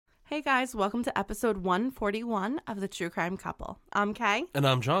Hey guys, welcome to episode 141 of The True Crime Couple. I'm Kay. And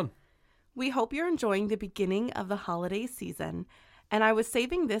I'm John. We hope you're enjoying the beginning of the holiday season, and I was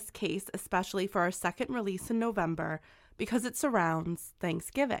saving this case especially for our second release in November because it surrounds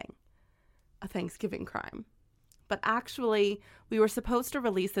Thanksgiving, a Thanksgiving crime. But actually, we were supposed to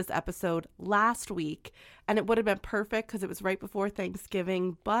release this episode last week, and it would have been perfect because it was right before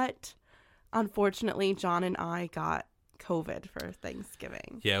Thanksgiving, but unfortunately, John and I got COVID for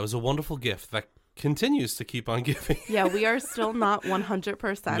Thanksgiving. Yeah, it was a wonderful gift that continues to keep on giving. Yeah, we are still not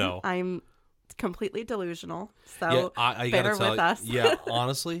 100%. No. I'm completely delusional, so Yeah, I bear gotta tell with you, us. Yeah,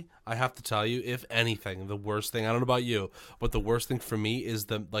 honestly, I have to tell you, if anything, the worst thing, I don't know about you, but the worst thing for me is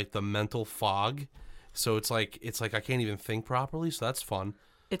the mental fog. So it's like I can't even think properly, so that's fun.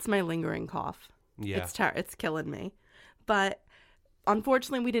 It's my lingering cough. Yeah. It's killing me. But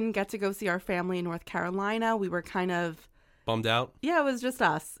unfortunately, we didn't get to go see our family in North Carolina. We were kind of Bummed out? Yeah, it was just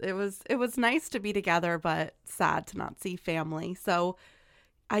us. It was nice to be together, but sad to not see family. So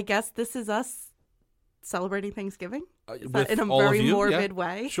I guess this is us celebrating Thanksgiving in a very morbid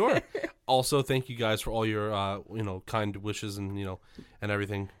way. Sure. Also, thank you guys for all your kind wishes and and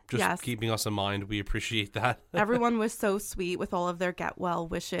everything. Just keeping us in mind. We appreciate that. Everyone was so sweet with all of their get well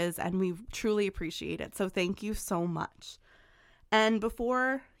wishes, and we truly appreciate it. So thank you so much. And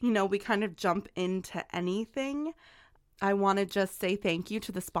before, we kind of jump into anything, I want to just say thank you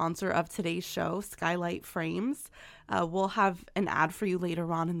to the sponsor of today's show, Skylight Frames. We'll have an ad for you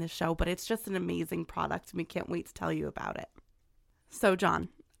later on in the show, but it's just an amazing product, and we can't wait to tell you about it. So, John,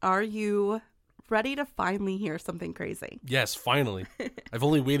 are you ready to finally hear something crazy? Yes, finally. I've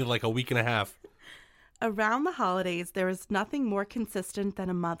only waited like a week and a half. Around the holidays, there is nothing more consistent than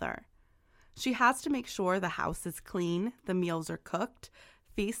a mother. She has to make sure the house is clean, the meals are cooked,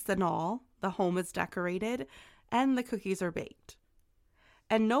 feasts and all, the home is decorated, and the cookies are baked.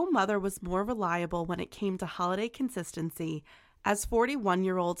 And no mother was more reliable when it came to holiday consistency as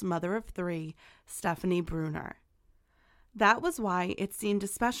 41-year-old mother of three, Stephanie Bruner. That was why it seemed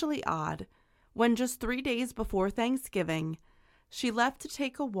especially odd when just 3 days before Thanksgiving, she left to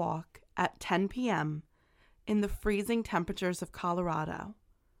take a walk at 10 p.m. in the freezing temperatures of Colorado,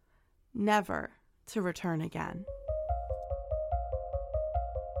 never to return again.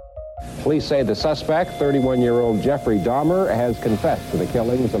 Police say the suspect, 31-year-old Jeffrey Dahmer, has confessed to the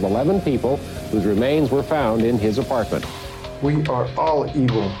killings of 11 people whose remains were found in his apartment. We are all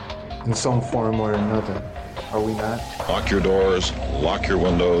evil in some form or another, are we not? Lock your doors, lock your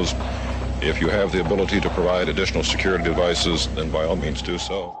windows. If you have the ability to provide additional security devices, then by all means do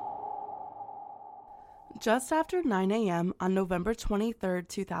so. Just after 9 a.m. on November 23,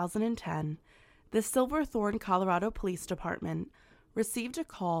 2010, the Silverthorne, Colorado Police Department received a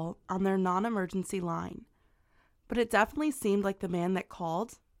call on their non-emergency line, but it definitely seemed like the man that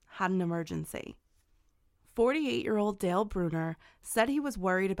called had an emergency. 48-year-old Dale Bruner said he was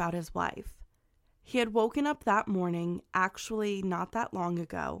worried about his wife. He had woken up that morning, actually not that long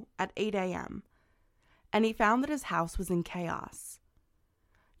ago, at 8 a.m., and he found that his house was in chaos.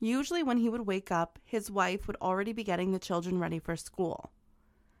 Usually when he would wake up, his wife would already be getting the children ready for school.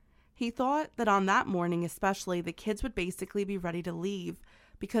 He thought that on that morning especially, the kids would basically be ready to leave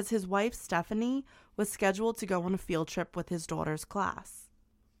because his wife, Stephanie, was scheduled to go on a field trip with his daughter's class.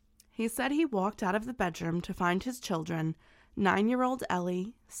 He said he walked out of the bedroom to find his children, 9-year-old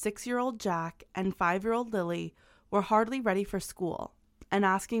Ellie, 6-year-old Jack, and 5-year-old Lily, were hardly ready for school and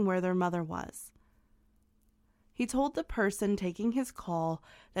asking where their mother was. He told the person taking his call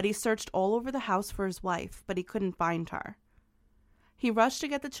that he searched all over the house for his wife, but he couldn't find her. He rushed to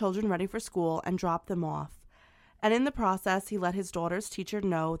get the children ready for school and dropped them off, and in the process, he let his daughter's teacher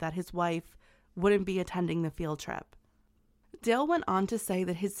know that his wife wouldn't be attending the field trip. Dale went on to say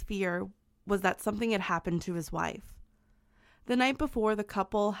that his fear was that something had happened to his wife. The night before, the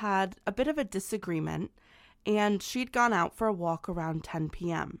couple had a bit of a disagreement, and she'd gone out for a walk around 10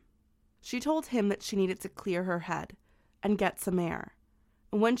 p.m. She told him that she needed to clear her head and get some air.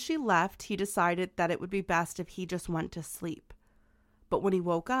 And when she left, he decided that it would be best if he just went to sleep. But when he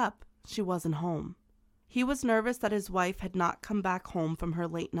woke up, she wasn't home. He was nervous that his wife had not come back home from her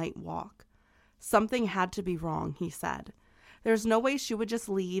late-night walk. Something had to be wrong, he said. There's no way she would just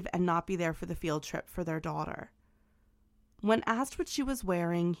leave and not be there for the field trip for their daughter. When asked what she was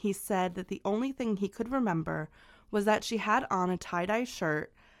wearing, he said that the only thing he could remember was that she had on a tie-dye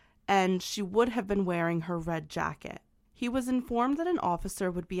shirt and she would have been wearing her red jacket. He was informed that an officer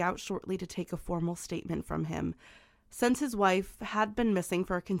would be out shortly to take a formal statement from him, since his wife had been missing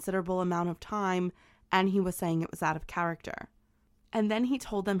for a considerable amount of time and he was saying it was out of character. And then he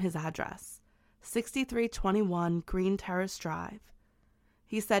told them his address, 6321 Green Terrace Drive.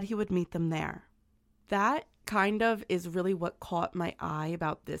 He said he would meet them there. That kind of is really what caught my eye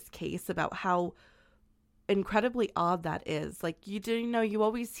about this case, about how incredibly odd that is. Like, you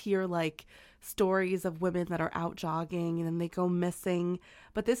always hear like stories of women that are out jogging and then they go missing.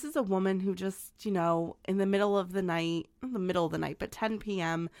 But this is a woman who just, in the middle of the night, but 10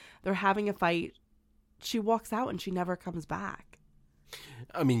 p.m., they're having a fight. She walks out and she never comes back.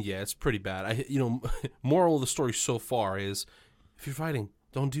 I mean, yeah, it's pretty bad. Moral of the story so far is, if you're fighting,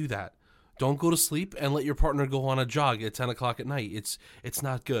 don't do that. Don't go to sleep and let your partner go on a jog at 10 o'clock at night. It's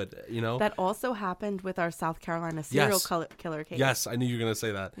not good, That also happened with our South Carolina serial killer case. Yes, I knew you were going to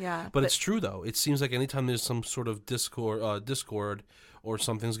say that. Yeah. But it's true, though. It seems like anytime there's some sort of discord or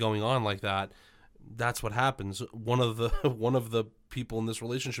something's going on like that, that's what happens. One of the people in this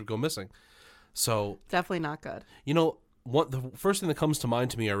relationship go missing. So definitely not good. The first thing that comes to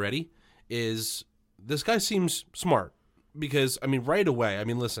mind to me already is this guy seems smart. Because, right away,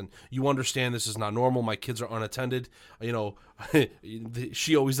 listen, you understand this is not normal. My kids are unattended.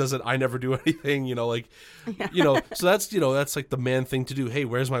 She always does it. I never do anything, so that's like the man thing to do. Hey,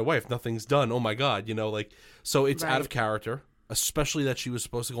 where's my wife? Nothing's done. Oh my God. So it's out of character, especially that she was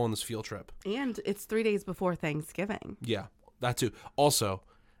supposed to go on this field trip. And it's 3 days before Thanksgiving. Yeah, that too. Also,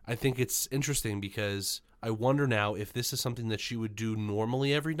 I think it's interesting because I wonder now if this is something that she would do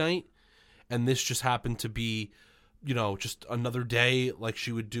normally every night. And this just happened to be, just another day like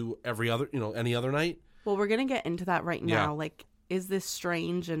she would do any other night. Well, we're going to get into that right now. Like, is this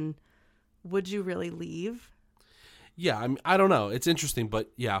strange and would you really leave? Yeah, I don't know. It's interesting,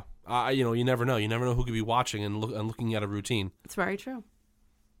 but yeah, you never know. You never know who could be watching and looking at a routine. It's very true.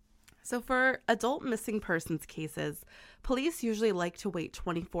 So for adult missing persons cases, police usually like to wait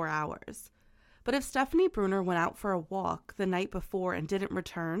 24 hours. But if Stephanie Bruner went out for a walk the night before and didn't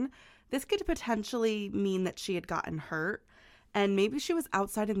return, this could potentially mean that she had gotten hurt and maybe she was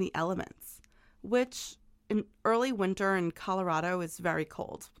outside in the elements, which in early winter in Colorado is very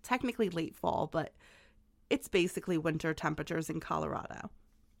cold. Technically late fall, but it's basically winter temperatures in Colorado.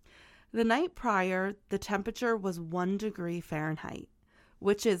 The night prior, the temperature was 1 degree Fahrenheit,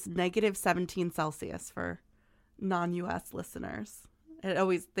 which is negative 17 Celsius for non-US listeners. They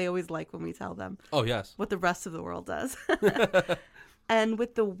always like when we tell them. Oh, yes. What the rest of the world does. And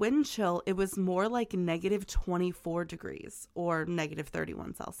with the wind chill, it was more like negative 24 degrees or negative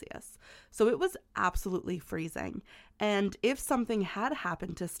 31 Celsius. So it was absolutely freezing. And if something had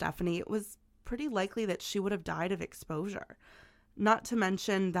happened to Stephanie, it was pretty likely that she would have died of exposure. Not to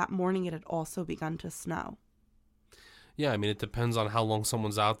mention that morning it had also begun to snow. Yeah, it depends on how long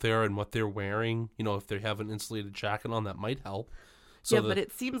someone's out there and what they're wearing. If they have an insulated jacket on, that might help. So but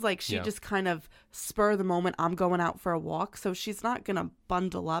it seems like she just kind of spur of the moment, I'm going out for a walk. So she's not going to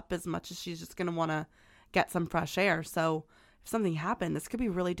bundle up as much as she's just going to want to get some fresh air. So if something happened, this could be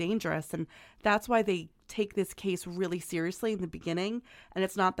really dangerous. And that's why they take this case really seriously in the beginning. And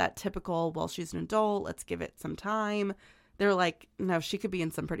it's not that typical, well, she's an adult, let's give it some time. They're like, no, she could be in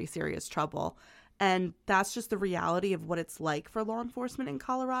some pretty serious trouble. And that's just the reality of what it's like for law enforcement in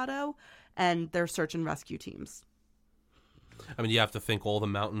Colorado and their search and rescue teams. You have to think all the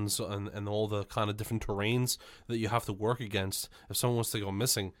mountains and all the kind of different terrains that you have to work against. If someone wants to go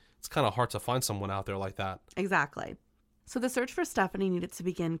missing, it's kind of hard to find someone out there like that. Exactly. So the search for Stephanie needed to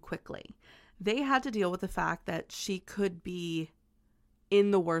begin quickly. They had to deal with the fact that she could be in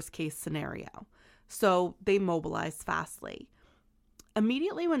the worst case scenario. So they mobilized fastly.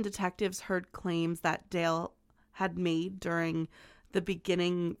 Immediately when detectives heard claims that Dale had made during the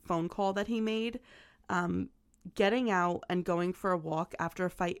beginning phone call that he made, getting out and going for a walk after a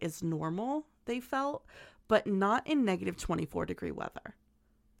fight is normal, they felt, but not in negative 24 degree weather.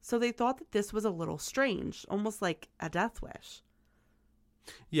 So they thought that this was a little strange, almost like a death wish.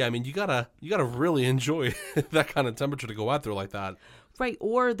 Yeah, you gotta really enjoy that kind of temperature to go out there like that. Right,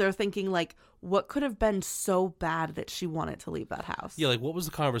 or they're thinking like, what could have been so bad that she wanted to leave that house? Yeah, like what was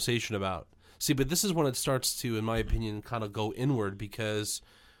the conversation about? See, but this is when it starts to, in my opinion, kind of go inward because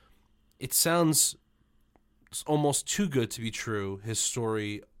it sounds almost too good to be true, his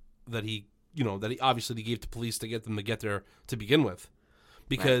story that he obviously gave to police to get them to get there to begin with.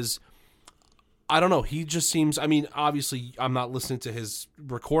 Because, right. I don't know, he just seems, obviously I'm not listening to his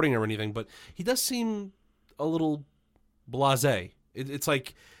recording or anything, but he does seem a little blasé. It's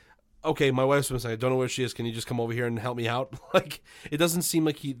like, okay, my wife's missing, I don't know where she is, can you just come over here and help me out? Like, it doesn't seem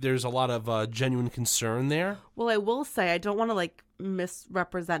like there's a lot of genuine concern there. Well, I will say, I don't want to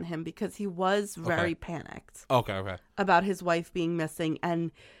misrepresent him because he was very panicked. Okay. About his wife being missing,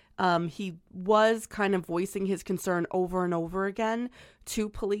 and he was kind of voicing his concern over and over again to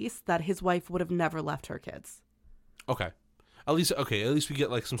police that his wife would have never left her kids. Okay. At least we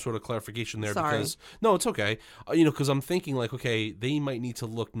get like some sort of clarification there. Sorry. Because no, it's okay. Because I'm thinking like, okay, they might need to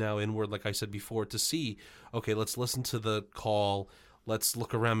look now inward, like I said before, to see. Okay, let's listen to the call. Let's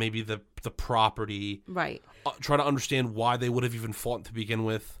look around maybe the property. Right. Try to understand why they would have even fought to begin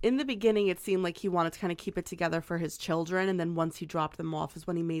with. In the beginning, it seemed like he wanted to kind of keep it together for his children, and then once he dropped them off is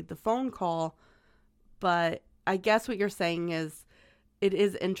when he made the phone call. But I guess what you're saying is it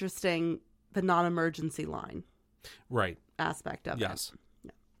is interesting, the non-emergency line. Right. Aspect of Yes. it.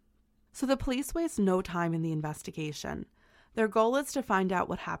 Yeah. So the police waste no time in the investigation. Their goal is to find out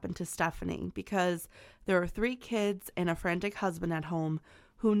what happened to Stephanie because there are 3 kids and a frantic husband at home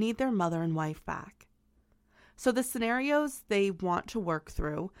who need their mother and wife back. So the scenarios they want to work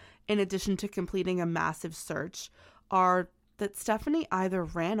through, in addition to completing a massive search, are that Stephanie either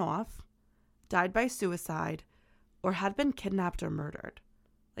ran off, died by suicide, or had been kidnapped or murdered.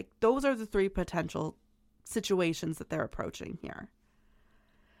 Like, those are the 3 potential situations that they're approaching here.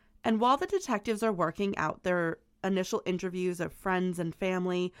 And while the detectives are working out their initial interviews of friends and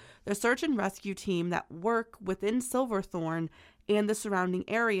family, the search and rescue team that work within Silverthorne and the surrounding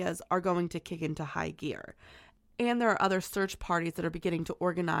areas are going to kick into high gear. And there are other search parties that are beginning to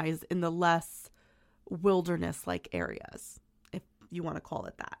organize in the less wilderness-like areas, if you want to call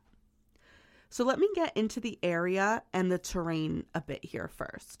it that. So let me get into the area and the terrain a bit here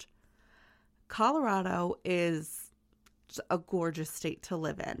first. Colorado is a gorgeous state to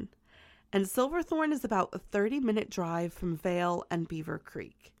live in, and Silverthorne is about a 30-minute drive from Vail and Beaver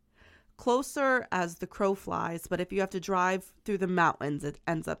Creek. Closer as the crow flies, but if you have to drive through the mountains, it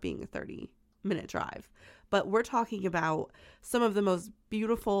ends up being a 30-minute drive. But we're talking about some of the most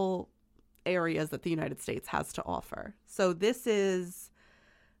beautiful areas that the United States has to offer. So this is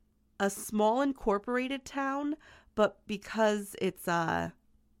a small incorporated town, but because it's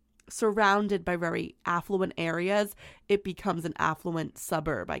surrounded by very affluent areas, it becomes an affluent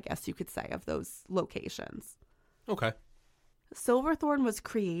suburb, I guess you could say, of those locations. Okay. Silverthorne was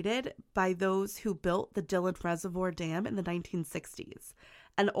created by those who built the Dillon Reservoir Dam in the 1960s,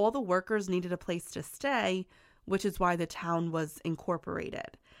 and all the workers needed a place to stay, which is why the town was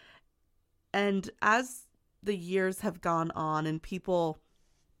incorporated. And as the years have gone on and people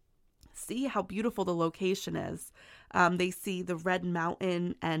see how beautiful the location is, they see the Red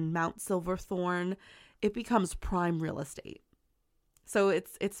Mountain and Mount Silverthorne, it becomes prime real estate. So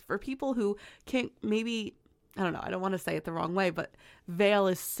it's for people who can't, maybe, I don't know, I don't want to say it the wrong way, but Vail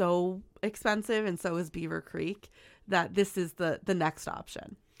is so expensive and so is Beaver Creek that this is the next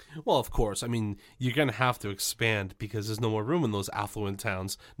option. Well, of course. I mean, you're going to have to expand because there's no more room in those affluent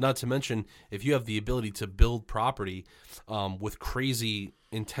towns. Not to mention, if you have the ability to build property with crazy,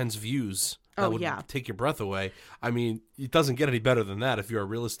 intense views that would take your breath away. I mean, it doesn't get any better than that if you're a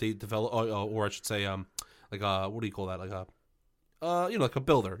real estate developer, or I should say, what do you call that? Like a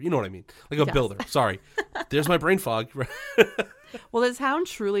builder. You know what I mean? Like a builder. Sorry. There's my brain fog. Well, the town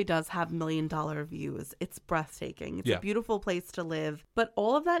truly does have $1 million views. It's breathtaking. It's a beautiful place to live. But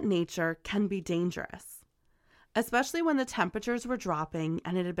all of that nature can be dangerous, especially when the temperatures were dropping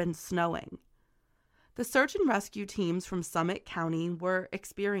and it had been snowing. The search and rescue teams from Summit County were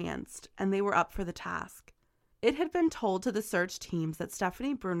experienced, and they were up for the task. It had been told to the search teams that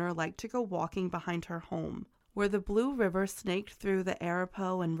Stephanie Bruner liked to go walking behind her home, where the Blue River snaked through the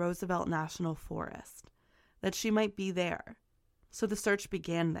Arapahoe and Roosevelt National Forest, that she might be there. So the search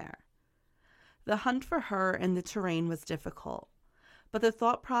began there. The hunt for her in the terrain was difficult, but the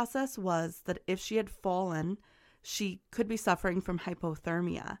thought process was that if she had fallen, she could be suffering from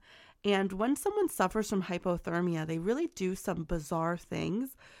hypothermia. And when someone suffers from hypothermia, they really do some bizarre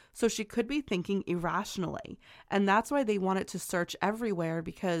things. So she could be thinking irrationally. And that's why they wanted to search everywhere,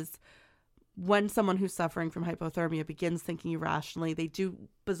 because when someone who's suffering from hypothermia begins thinking irrationally, they do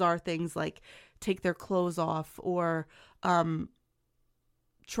bizarre things like take their clothes off or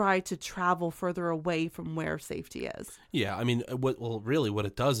try to travel further away from where safety is. Yeah, I mean, what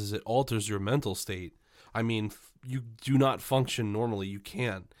it does is it alters your mental state. I mean, you do not function normally. You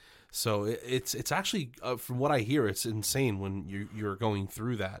can't. So it's actually, from what I hear, it's insane when you're going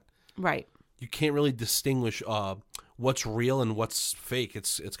through that. Right. You can't really distinguish what's real and what's fake.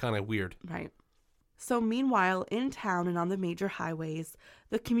 It's kind of weird. Right. So meanwhile, in town and on the major highways,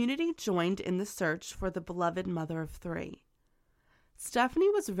 the community joined in the search for the beloved mother of 3. Stephanie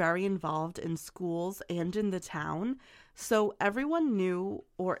was very involved in schools and in the town, so everyone knew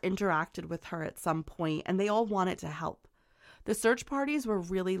or interacted with her at some point, and they all wanted to help. The search parties were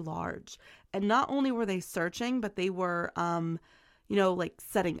really large, and not only were they searching, but they were,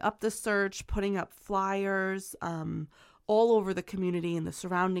 setting up the search, putting up flyers, all over the community and the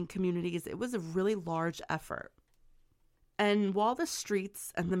surrounding communities. It was a really large effort. And while the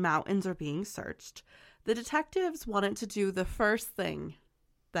streets and the mountains are being searched, the detectives wanted to do the first thing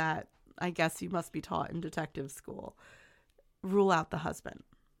that I guess you must be taught in detective school. Rule out the husband.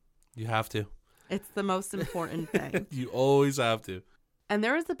 You have to. It's the most important thing. You always have to. And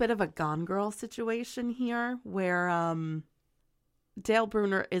there is a bit of a Gone Girl situation here where Dale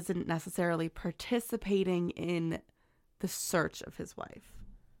Bruner isn't necessarily participating in the search of his wife.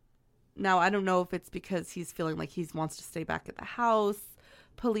 Now, I don't know if it's because he's feeling like he wants to stay back at the house.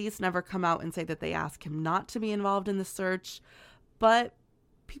 Police never come out and say that they ask him not to be involved in the search. But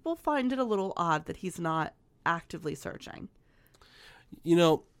people find it a little odd that he's not actively searching. You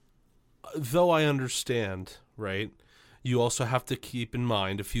know, though I understand, right, you also have to keep in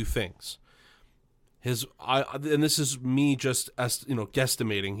mind a few things. And this is me just as,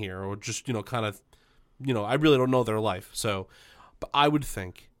 guesstimating here, or just, kind of, I really don't know their life. So, but I would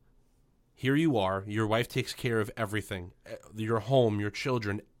think, here you are, your wife takes care of everything, your home, your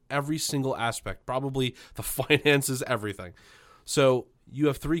children, every single aspect, probably the finances, everything. So you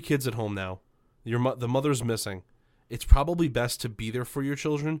have 3 kids at home now. The mother's missing. It's probably best to be there for your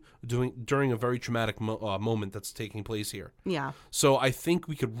children during a very traumatic moment that's taking place here. Yeah. So I think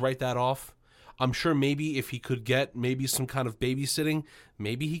we could write that off. I'm sure maybe if he could get maybe some kind of babysitting,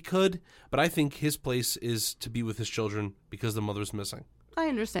 maybe he could. But I think his place is to be with his children because the mother's missing. I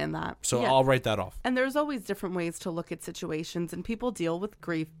understand that. So yeah. I'll write that off. And there's always different ways to look at situations, and people deal with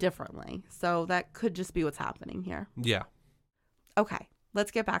grief differently. So that could just be what's happening here. Yeah. Okay,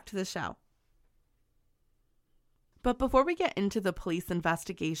 let's get back to the show. But before we get into the police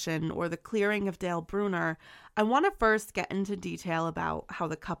investigation or the clearing of Dale Bruner, I want to first get into detail about how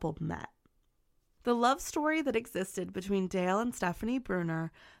the couple met. The love story that existed between Dale and Stephanie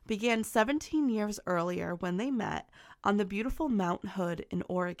Bruner began 17 years earlier when they met on the beautiful Mount Hood in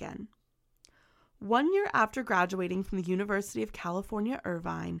Oregon. 1 year after graduating from the University of California,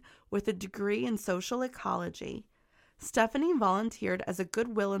 Irvine with a degree in social ecology, Stephanie volunteered as a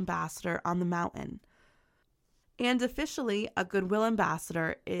Goodwill ambassador on the mountain. And officially, a Goodwill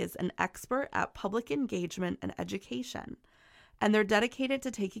ambassador is an expert at public engagement and education, and they're dedicated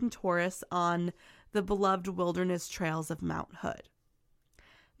to taking tourists on the beloved wilderness trails of Mount Hood.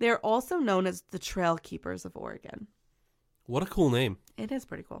 They are also known as the Trail Keepers of Oregon. What a cool name. It is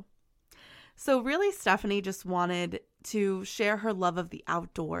pretty cool. So really, Stephanie just wanted to share her love of the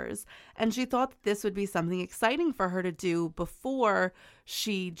outdoors, and she thought that this would be something exciting for her to do before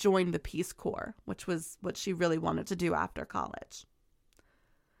she joined the Peace Corps, which was what she really wanted to do after college.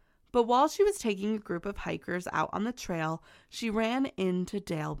 But while she was taking a group of hikers out on the trail, she ran into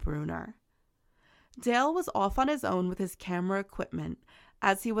Dale Bruner. Dale was off on his own with his camera equipment,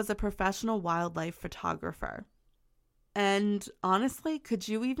 as he was a professional wildlife photographer. And honestly, could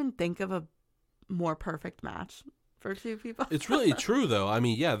you even think of a more perfect match for two people? It's really true, though. I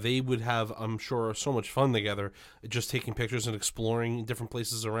mean, yeah, they would have, I'm sure, so much fun together, just taking pictures and exploring different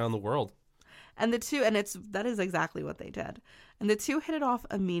places around the world. And that is exactly what they did. And the two hit it off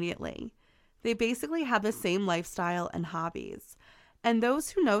immediately. They basically had the same lifestyle and hobbies. And those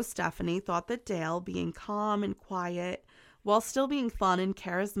who know Stephanie thought that Dale, being calm and quiet while still being fun and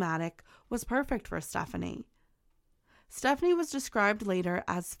charismatic, was perfect for Stephanie. Stephanie was described later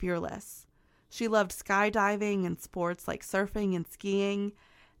as fearless. She loved skydiving and sports like surfing and skiing,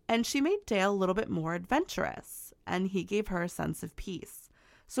 and she made Dale a little bit more adventurous, and he gave her a sense of peace.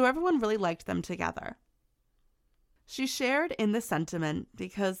 So everyone really liked them together. She shared in the sentiment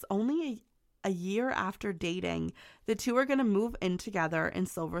because only a year after dating, the two are going to move in together in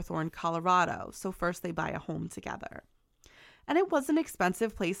Silverthorne, Colorado. So first they buy a home together. And it was an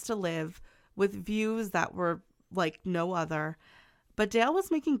expensive place to live with views that were like no other. But Dale was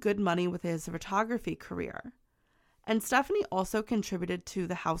making good money with his photography career. And Stephanie also contributed to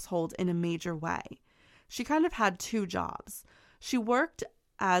the household in a major way. She kind of had two jobs. She worked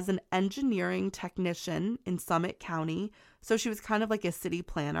as an engineering technician in Summit County, so she was kind of like a city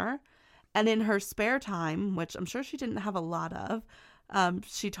planner. And in her spare time, which I'm sure she didn't have a lot of,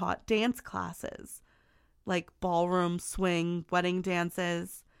 she taught dance classes, like ballroom, swing, wedding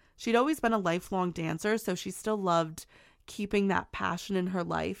dances. She'd always been a lifelong dancer, so she still loved keeping that passion in her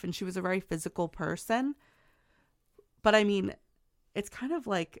life, and she was a very physical person. But I mean, it's kind of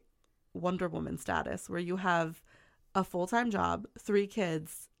like Wonder Woman status, where you have a full-time job, 3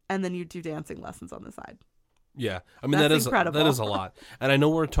 kids, and then you do dancing lessons on the side. Yeah, I mean, That's incredible. That is a lot. And I know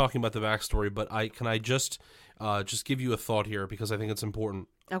we're talking about the backstory, but can I just give you a thought here, because I think it's important.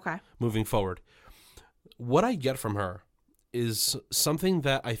 Okay. Moving forward, what I get from her is something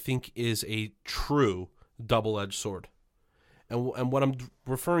that I think is a true double-edged sword. And what I'm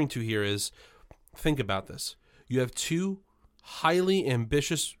referring to here is, think about this. You have 2 highly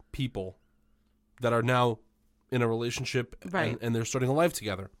ambitious people that are now in a relationship Right. and they're starting a life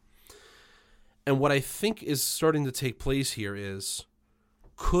together. And what I think is starting to take place here is,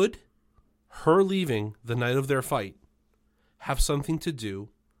 could her leaving the night of their fight have something to do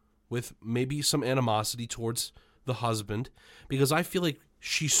with maybe some animosity towards the husband? Because I feel like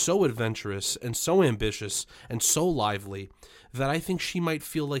she's so adventurous and so ambitious and so lively that I think she might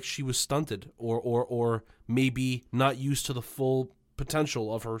feel like she was stunted or maybe not used to the full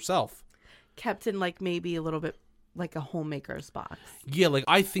potential of herself. Kept in like maybe a little bit like a homemaker's box. Yeah, like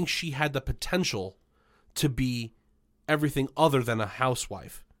I think she had the potential to be everything other than a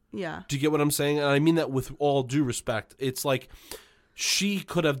housewife. Yeah. Do you get what I'm saying? And I mean that with all due respect. It's like she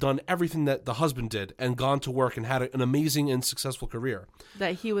could have done everything that the husband did and gone to work and had an amazing and successful career.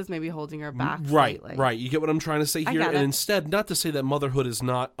 That he was maybe holding her back. Right, slightly. right. You get what I'm trying to say I here? get And it. instead, not to say that motherhood is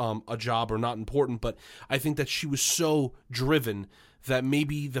not a job or not important, but I think that she was so driven that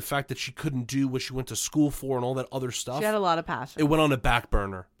maybe the fact that she couldn't do what she went to school for and all that other stuff, She had a lot of passion. it went on a back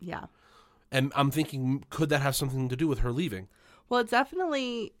burner. Yeah. And I'm thinking, could that have something to do with her leaving? Well, it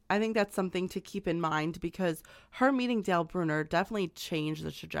definitely, I think that's something to keep in mind because her meeting Dale Bruner definitely changed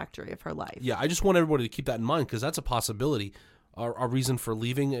the trajectory of her life. Yeah, I just want everybody to keep that in mind because that's a possibility, a reason for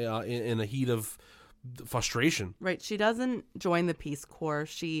leaving in a heat of frustration. Right. She doesn't join the Peace Corps.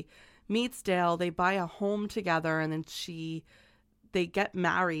 She meets Dale. They buy a home together and then they get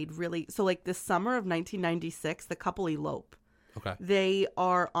married really. So like this summer of 1996, the couple elope. Okay. They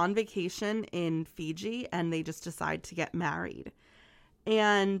are on vacation in Fiji and they just decide to get married.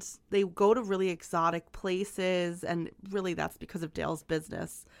 And they go to really exotic places. And really that's because of Dale's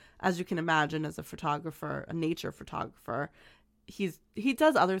business. As you can imagine, as a photographer, a nature photographer, he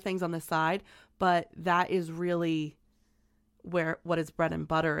does other things on the side, but that is really what his bread and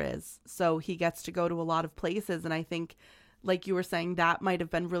butter is. So he gets to go to a lot of places. And I think, like you were saying, that might have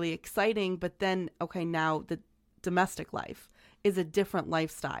been really exciting. But then, okay, now the domestic life is a different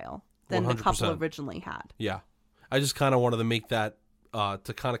lifestyle than the couple 100%. originally had. Yeah. I just kind of wanted to make that,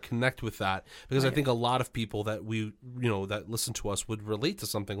 to kind of connect with that because I Right. think a lot of people that that listen to us would relate to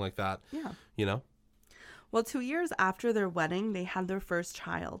something like that. Yeah. You know? Well, 2 years after their wedding, they had their first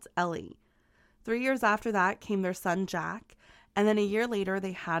child, Ellie. 3 years after that came their son, Jack. And then a year later,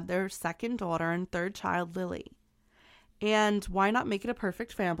 they had their second daughter and third child, Lily. And why not make it a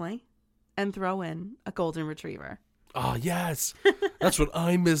perfect family and throw in a golden retriever? Oh, yes. That's what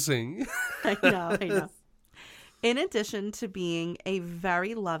I'm missing. I know. In addition to being a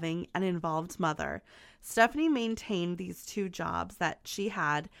very loving and involved mother, Stephanie maintained these two jobs that she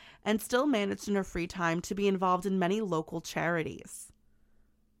had and still managed in her free time to be involved in many local charities.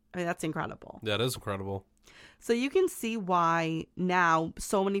 I mean, that's incredible. That is incredible. So you can see why now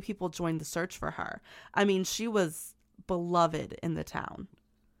so many people joined the search for her. I mean, she was beloved in the town.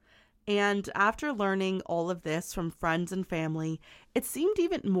 And after learning all of this from friends and family, it seemed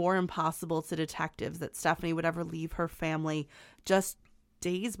even more impossible to detectives that Stephanie would ever leave her family just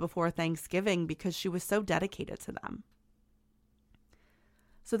days before Thanksgiving because she was so dedicated to them.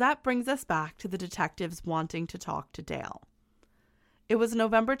 So that brings us back to the detectives wanting to talk to Dale. It was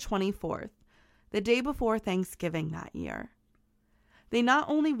November 24th, the day before Thanksgiving that year. They not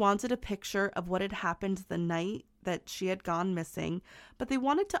only wanted a picture of what had happened the night that she had gone missing, but they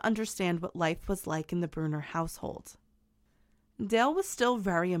wanted to understand what life was like in the Bruner household. Dale was still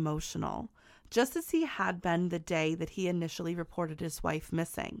very emotional, just as he had been the day that he initially reported his wife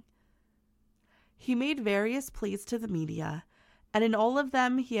missing. He made various pleas to the media, and in all of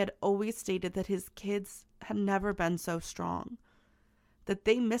them he had always stated that his kids had never been so strong, that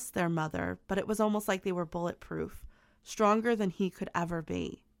they missed their mother, but it was almost like they were bulletproof, stronger than he could ever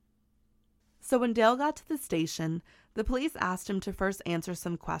be. So when Dale got to the station, the police asked him to first answer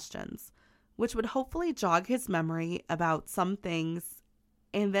some questions, which would hopefully jog his memory about some things,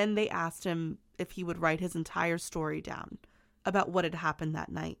 and then they asked him if he would write his entire story down about what had happened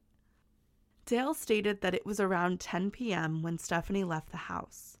that night. Dale stated that it was around 10 p.m. when Stephanie left the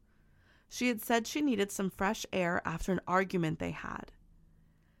house. She had said she needed some fresh air after an argument they had.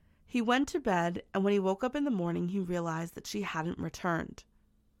 He went to bed, and when he woke up in the morning, he realized that she hadn't returned.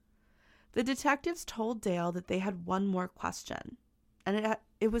 The detectives told Dale that they had one more question, and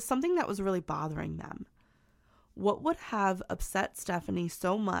it was something that was really bothering them. What would have upset Stephanie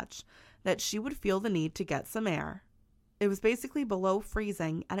so much that she would feel the need to get some air? It was basically below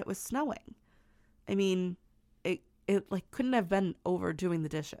freezing, and it was snowing. I mean, it like couldn't have been over doing the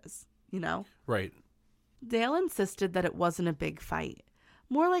dishes, you know? Right. Dale insisted that it wasn't a big fight,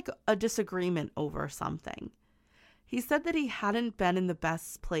 more like a disagreement over something. He said that he hadn't been in the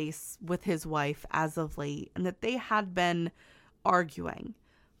best place with his wife as of late and that they had been arguing,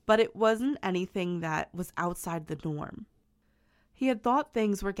 but it wasn't anything that was outside the norm. He had thought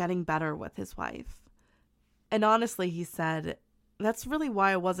things were getting better with his wife. And honestly, he said, that's really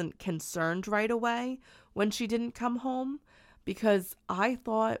why I wasn't concerned right away when she didn't come home, because I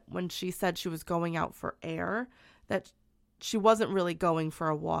thought when she said she was going out for air that she wasn't really going for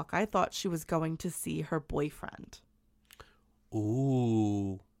a walk. I thought she was going to see her boyfriend.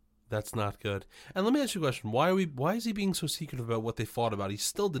 Ooh, that's not good. And let me ask you a question. Why is he being so secretive about what they fought about? He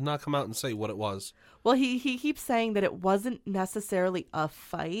still did not come out and say what it was. Well, he keeps saying that it wasn't necessarily a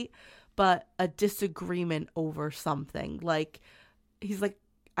fight, but a disagreement over something. Like, he's like,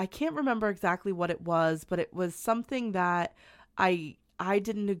 I can't remember exactly what it was, but it was something that I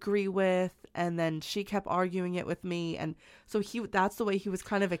didn't agree with, and then she kept arguing it with me, and so that's the way he was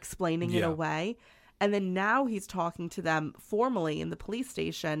kind of explaining it away. And then now he's talking to them formally in the police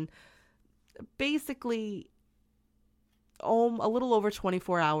station, basically a little over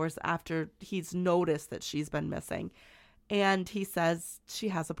 24 hours after he's noticed that she's been missing. And he says she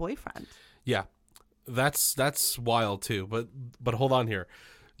has a boyfriend. Yeah, that's wild too. But hold on here.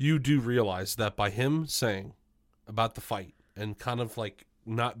 You do realize that by him saying about the fight and kind of like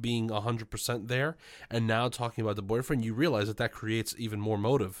not being 100% there and now talking about the boyfriend, you realize that creates even more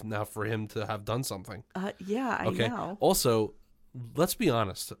motive now for him to have done something. Yeah, I know. Also, let's be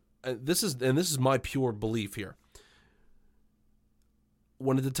honest. This is my pure belief here.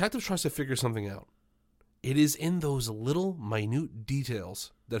 When a detective tries to figure something out, it is in those little minute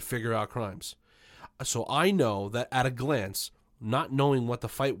details that figure out crimes. So I know that at a glance, not knowing what the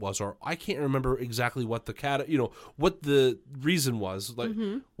fight was, or I can't remember exactly what what the reason was. Like,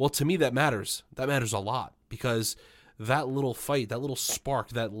 well, to me that matters. That matters a lot, because that little fight, that little spark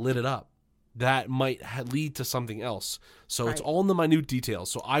that lit it up, that might lead to something else. So It's all in the minute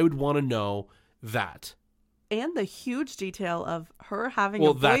details. So I would want to know that. And the huge detail of her having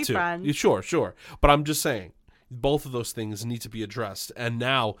a boyfriend. That too. Sure. But I'm just saying, both of those things need to be addressed. And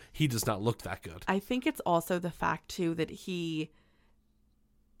now he does not look that good. I think it's also the fact, too, that he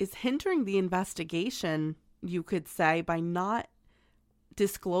is hindering the investigation, you could say, by not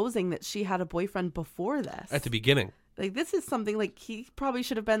disclosing that she had a boyfriend before this. At the beginning. Like, this is something, like, he probably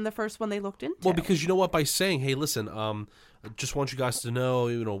should have been the first one they looked into. Well, because you know what? By saying, hey, listen, I just want you guys to know,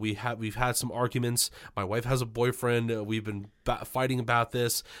 we've had some arguments. My wife has a boyfriend. We've been fighting about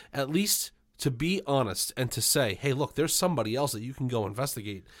this. At least to be honest and to say, hey, look, there's somebody else that you can go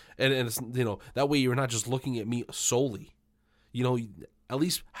investigate. And it's, that way you're not just looking at me solely. At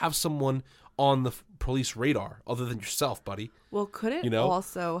least have someone on the police radar other than yourself, buddy. Well, could it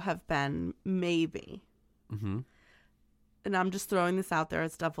also have been maybe? Mm-hmm. And I'm just throwing this out there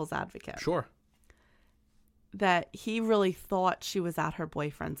as devil's advocate. Sure. That he really thought she was at her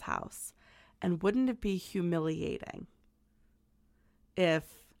boyfriend's house. And wouldn't it be humiliating if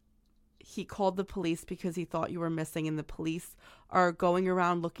he called the police because he thought you were missing, and the police are going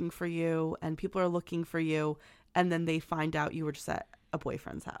around looking for you and people are looking for you, and then they find out you were just at a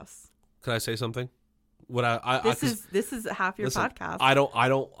boyfriend's house? Can I say something? This is half your podcast. I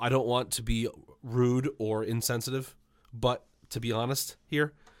don't want to be rude or insensitive, but to be honest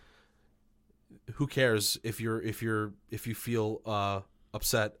here, who cares if you feel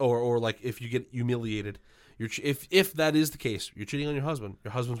upset or like if you get humiliated? If that is the case, you're cheating on your husband.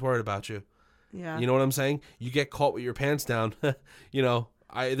 Your husband's worried about you. Yeah. You know what I'm saying? You get caught with your pants down.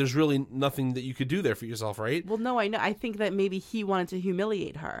 There's really nothing that you could do there for yourself, right? Well, no, I know. I think that maybe he wanted to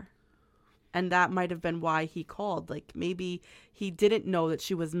humiliate her. And that might have been why he called. Like, maybe he didn't know that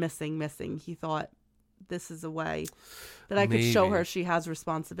she was missing. He thought, this is a way that I could show her she has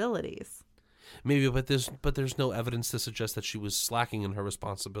responsibilities. Maybe, but there's no evidence to suggest that she was slacking in her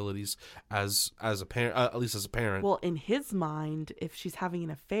responsibilities as a parent, at least as a parent. Well, in his mind, if she's having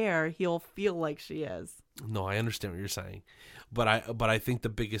an affair, he'll feel like she is. No, I understand what you're saying, but I think the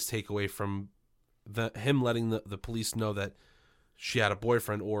biggest takeaway from him letting the police know that she had a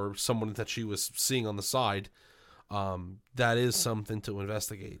boyfriend or someone that she was seeing on the side, that is something to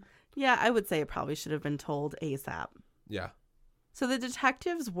investigate. Yeah, I would say it probably should have been told ASAP. Yeah. So the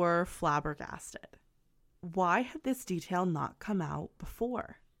detectives were flabbergasted. Why had this detail not come out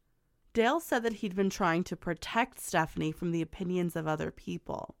before? Dale said that he'd been trying to protect Stephanie from the opinions of other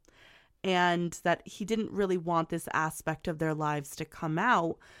people, and that he didn't really want this aspect of their lives to come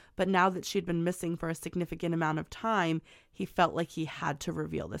out, but now that she'd been missing for a significant amount of time, he felt like he had to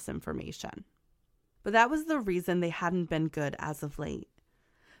reveal this information. But that was the reason they hadn't been good as of late,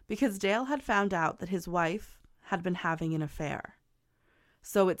 because Dale had found out that his wife had been having an affair.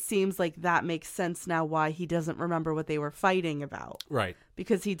 So it seems like that makes sense now why he doesn't remember what they were fighting about. Right.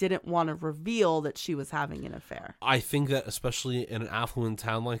 Because he didn't want to reveal that she was having an affair. I think that especially in an affluent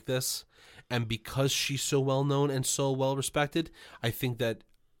town like this, and because she's so well known and so well respected, I think that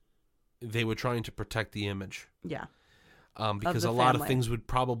they were trying to protect the image. Yeah. Because a lot of things would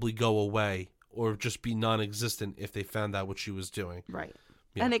probably go away or just be non-existent if they found out what she was doing. Right.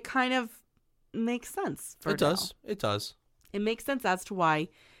 Yeah. And it kind of makes sense for Dale. It does. It makes sense as to why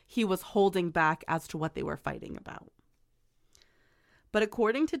he was holding back as to what they were fighting about. But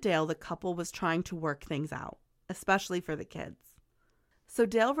according to Dale, the couple was trying to work things out, especially for the kids. So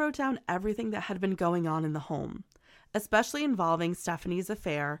Dale wrote down everything that had been going on in the home, especially involving Stephanie's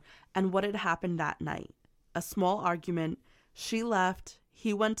affair and what had happened that night. A small argument, she left,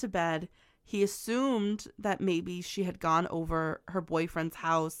 he went to bed. He assumed that maybe she had gone over her boyfriend's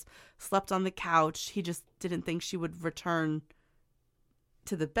house, slept on the couch. He just didn't think she would return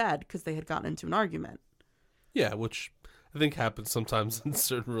to the bed because they had gotten into an argument. Yeah, which I think happens sometimes in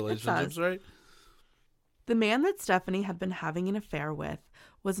certain relationships, right? The man that Stephanie had been having an affair with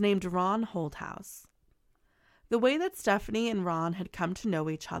was named Ron Holthouse. The way that Stephanie and Ron had come to know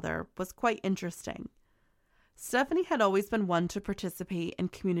each other was quite interesting. Stephanie had always been one to participate in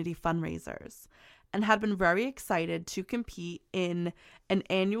community fundraisers and had been very excited to compete in an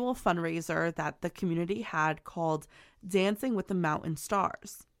annual fundraiser that the community had called Dancing with the Mountain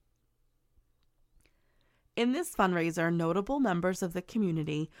Stars. In this fundraiser, notable members of the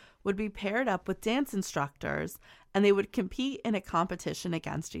community would be paired up with dance instructors and they would compete in a competition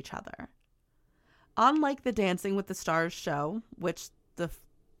against each other. Unlike the Dancing with the Stars show, which the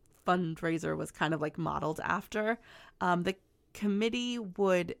fundraiser was kind of like modeled after, the committee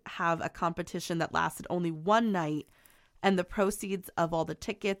would have a competition that lasted only one night, and the proceeds of all the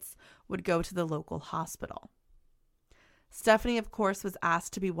tickets would go to the local hospital. Stephanie, of course, was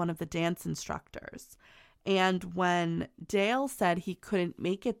asked to be one of the dance instructors, and when Dale said he couldn't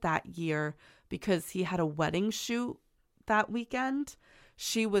make it that year because he had a wedding shoot that weekend,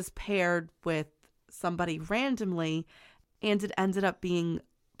 she was paired with somebody randomly, and it ended up being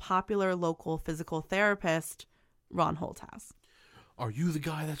popular local physical therapist Ron Holthouse. Are you the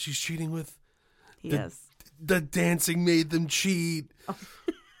guy that she's cheating with? Yes. The dancing made them cheat. Oh.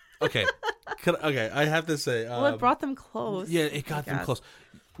 Okay. I have to say. Well, it brought them close. Yeah, it got them close.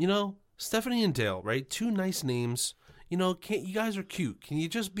 You know, Stephanie and Dale, right? Two nice names. You know, you guys are cute. Can you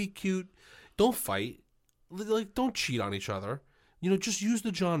just be cute? Don't fight. Like, don't cheat on each other. You know, just use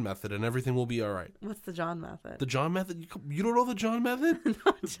the John method and everything will be all right. What's the John method? The John method? You don't know the John method?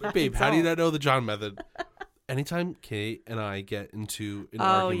 No, Babe, how do you not know the John method? Anytime Kate and I get into an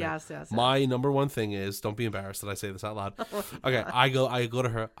argument, yes. My number one thing is, don't be embarrassed that I say this out loud. Okay, I go to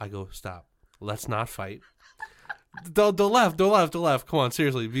her, I go, stop. Let's not fight. Don't laugh. Come on,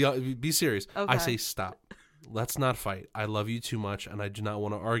 seriously, be serious. Okay. I say stop. Let's not fight. I love you too much and I do not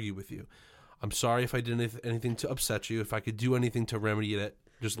want to argue with you. I'm sorry if I did anything to upset you. If I could do anything to remedy it,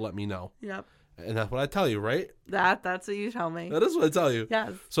 just let me know. Yep. And that's what I tell you, right? That's what you tell me. That is what I tell you.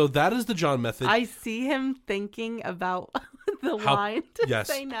 Yes. So that is the John method. I see him thinking about the line to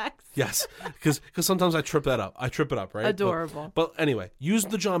say next. Yes. Because sometimes I trip it up, right? Adorable. But anyway, use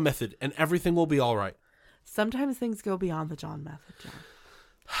the John method and everything will be all right. Sometimes things go beyond the John method, John.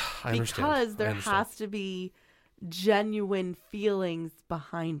 I understand. Because there has to be genuine feelings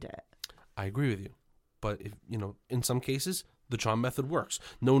behind it. I agree with you. But, in some cases, the John method works.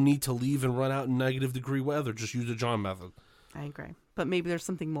 No need to leave and run out in negative-degree weather. Just use the John method. I agree. But maybe there's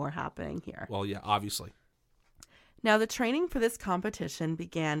something more happening here. Well, yeah, obviously. Now, the training for this competition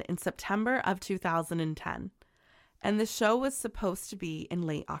began in September of 2010, and the show was supposed to be in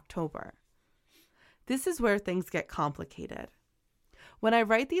late October. This is where things get complicated. When I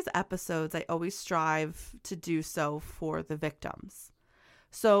write these episodes, I always strive to do so for the victims.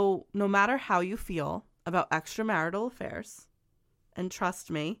 So no matter how you feel about extramarital affairs, and trust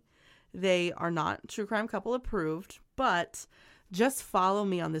me, they are not True Crime Couple approved, but just follow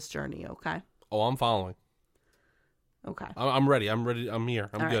me on this journey, okay? Oh, I'm following. Okay. I'm ready. I'm here.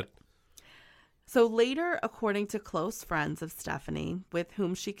 I'm good. So later, according to close friends of Stephanie, with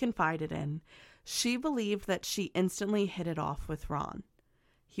whom she confided in, she believed that she instantly hit it off with Ron.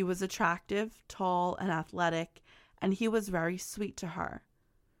 He was attractive, tall, and athletic, and he was very sweet to her.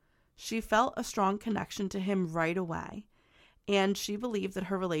 She felt a strong connection to him right away, and she believed that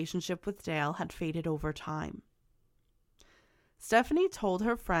her relationship with Dale had faded over time. Stephanie told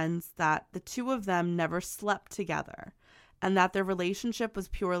her friends that the two of them never slept together, and that their relationship was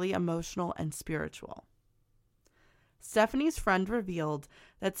purely emotional and spiritual. Stephanie's friend revealed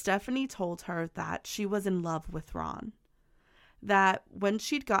that Stephanie told her that she was in love with Ron. that when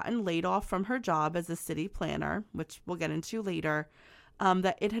she'd gotten laid off from her job as a city planner, which we'll get into later,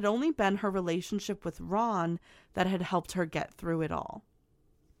 that it had only been her relationship with Ron that had helped her get through it all.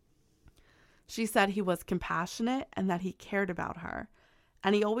 She said he was compassionate and that he cared about her,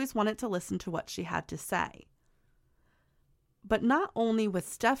 and he always wanted to listen to what she had to say. But not only was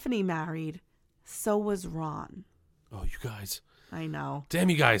Stephanie married, so was Ron. Oh, you guys. I know. Damn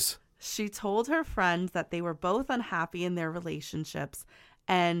you guys. She told her friends that they were both unhappy in their relationships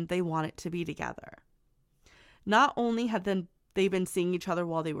and they wanted to be together. Not only had they been seeing each other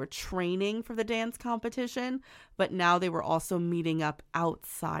while they were training for the dance competition, but now they were also meeting up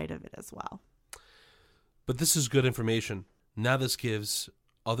outside of it as well. But this is good information. Now this gives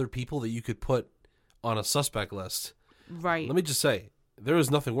other people that you could put on a suspect list. Right. Let me just say, there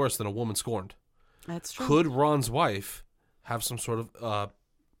is nothing worse than a woman scorned. That's true. Could Ron's wife have some sort of,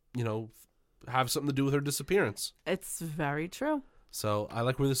 have something to do with her disappearance? It's very true. So I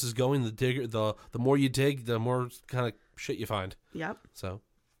like where this is going. The more you dig, the more kind of shit you find. Yep. So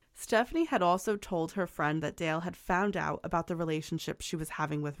Stephanie had also told her friend that Dale had found out about the relationship she was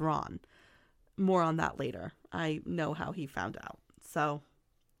having with Ron. More on that later. I know how he found out. So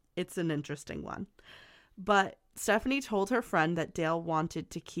it's an interesting one. But Stephanie told her friend that Dale wanted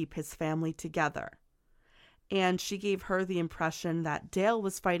to keep his family together. And she gave her the impression that Dale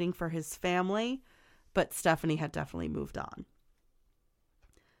was fighting for his family, but Stephanie had definitely moved on.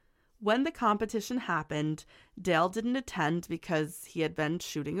 When the competition happened, Dale didn't attend because he had been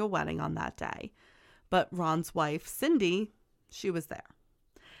shooting a wedding on that day. But Ron's wife, Cindy, she was there.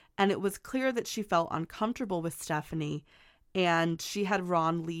 And it was clear that she felt uncomfortable with Stephanie, and she had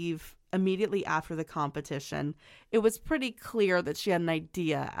Ron leave immediately after the competition. It was pretty clear that she had an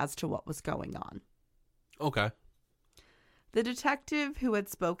idea as to what was going on. okay. The detective who had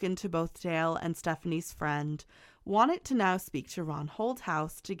spoken to both Dale and Stephanie's friend wanted to now speak to Ron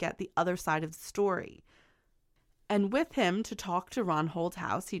Holthouse to get the other side of the story. And with him to talk to Ron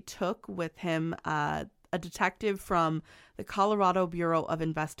Holthouse, he took with him a detective from the Colorado Bureau of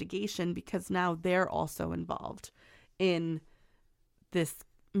Investigation, because now they're also involved in this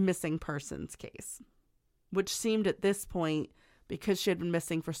missing persons case, which seemed at this point, because she had been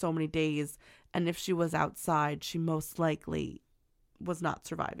missing for so many days, and if she was outside, she most likely was not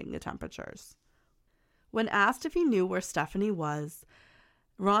surviving the temperatures. When asked if he knew where Stephanie was,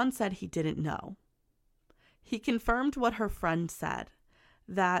 Ron said he didn't know. He confirmed what her friend said,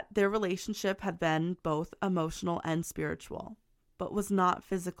 that their relationship had been both emotional and spiritual, but was not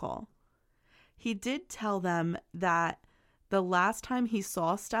physical. He did tell them that the last time he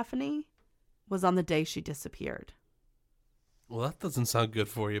saw Stephanie was on the day she disappeared. Well, that doesn't sound good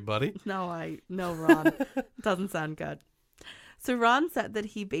for you, buddy. No, Ron. Doesn't sound good. So Ron said that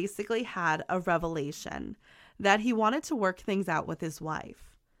he basically had a revelation that he wanted to work things out with his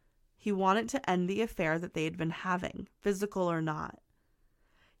wife. He wanted to end the affair that they had been having, physical or not.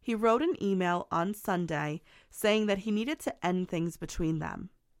 He wrote an email on Sunday saying that he needed to end things between them.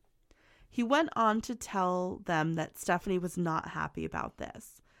 He went on to tell them that Stephanie was not happy about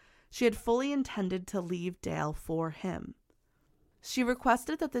this. She had fully intended to leave Dale for him. She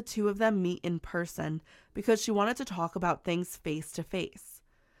requested that the two of them meet in person because she wanted to talk about things face to face.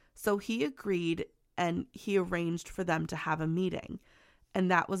 So he agreed, and he arranged for them to have a meeting,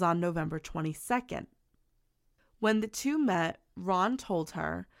 and that was on November 22nd. When the two met, Ron told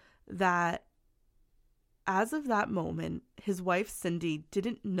her that as of that moment, his wife Cindy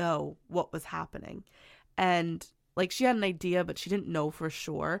didn't know what was happening. And she had an idea, but she didn't know for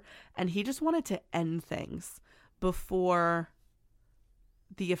sure. And he just wanted to end things before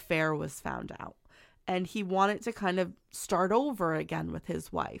the affair was found out. And he wanted to kind of start over again with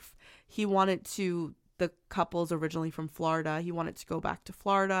his wife. He wanted to, the couple's originally from Florida, he wanted to go back to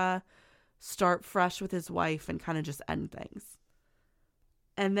Florida, start fresh with his wife, and kind of just end things.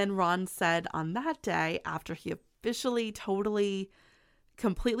 And then Ron said on that day, after he officially, totally,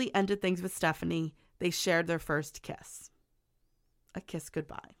 completely ended things with Stephanie, they shared their first kiss. A kiss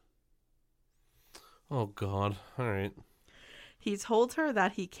goodbye. Oh, God. All right. He told her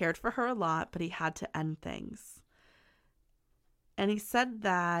that he cared for her a lot, but he had to end things. And he said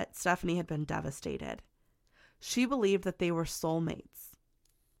that Stephanie had been devastated. She believed that they were soulmates.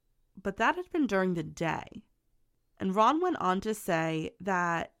 But that had been during the day. And Ron went on to say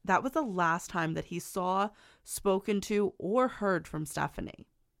that that was the last time that he saw, spoken to, or heard from Stephanie.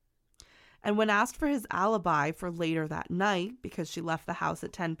 And when asked for his alibi for later that night, because she left the house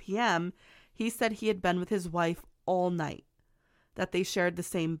at 10 p.m., he said he had been with his wife all night, that they shared the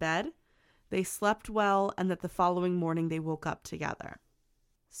same bed, they slept well, and that the following morning they woke up together.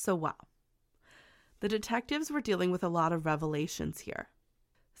 So wow. The detectives were dealing with a lot of revelations here.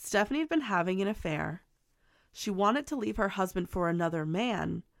 Stephanie had been having an affair. She wanted to leave her husband for another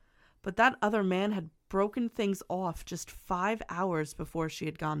man, but that other man had broken things off just 5 hours before she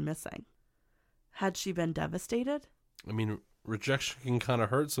had gone missing. Had she been devastated? I mean, rejection can kind of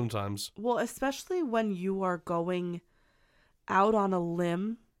hurt sometimes. Well, especially when you are going out on a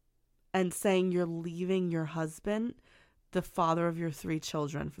limb and saying you're leaving your husband, the father of your 3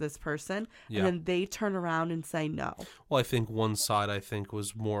 children, for this person, Yeah. and then they turn around and say no. Well, I think one side,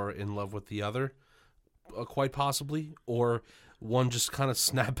 was more in love with the other, quite possibly, or one just kind of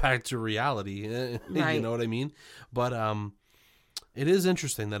snapped back to reality. Right. You know what I mean? But it is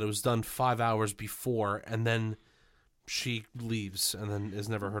interesting that it was done 5 hours before, and then she leaves and then is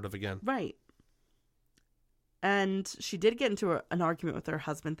never heard of again. Right. And she did get into an argument with her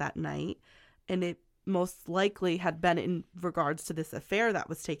husband that night, and it most likely had been in regards to this affair that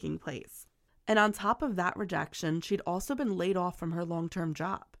was taking place. And on top of that rejection, she'd also been laid off from her long-term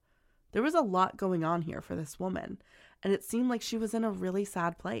job. There was a lot going on here for this woman, and it seemed like she was in a really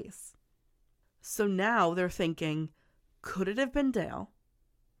sad place. So now they're thinking, could it have been Dale,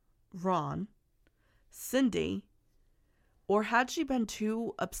 Ron, Cindy, or had she been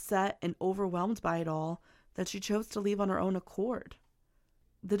too upset and overwhelmed by it all that she chose to leave on her own accord?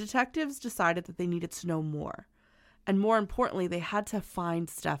 The detectives decided that they needed to know more. And more importantly, they had to find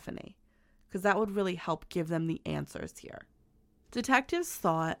Stephanie, because that would really help give them the answers here. Detectives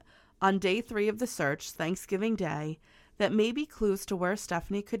thought on day 3 of the search, Thanksgiving Day, that maybe clues to where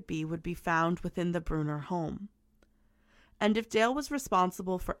Stephanie could be would be found within the Bruner home. And if Dale was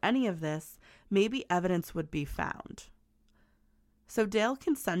responsible for any of this, maybe evidence would be found. So Dale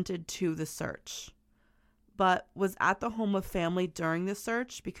consented to the search, but was at the home of family during the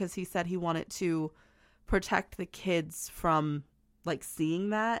search because he said he wanted to protect the kids from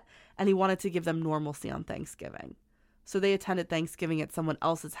seeing that, and he wanted to give them normalcy on Thanksgiving. So they attended Thanksgiving at someone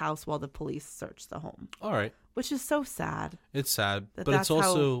else's house while the police searched the home. All right. Which is so sad. It's sad, But but that's it's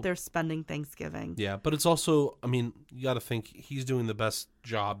also how they're spending Thanksgiving. Yeah, but it's also, I mean, you got to think he's doing the best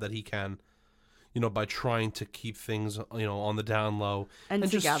job that he can, by trying to keep things, on the down low And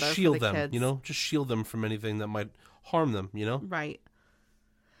just together for shield the them, kids. just shield them from anything that might harm them, Right.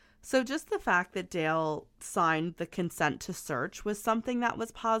 So just the fact that Dale signed the consent to search was something that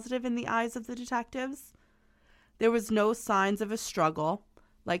was positive in the eyes of the detectives. There was no signs of a struggle,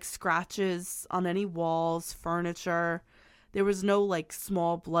 like scratches on any walls, furniture. There was no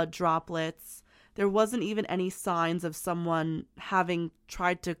small blood droplets. There wasn't even any signs of someone having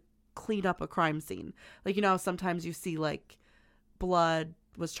tried to clean up a crime scene. Sometimes you see blood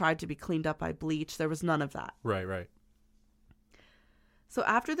was tried to be cleaned up by bleach. There was none of that. Right. So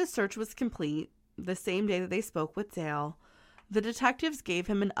after the search was complete, the same day that they spoke with Dale, the detectives gave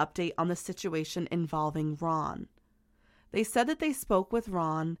him an update on the situation involving Ron. They said that they spoke with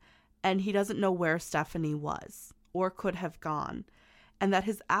Ron and he doesn't know where Stephanie was or could have gone, and that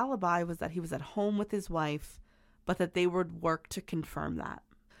his alibi was that he was at home with his wife, but that they would work to confirm that.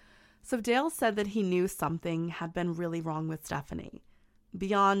 So Dale said that he knew something had been really wrong with Stephanie,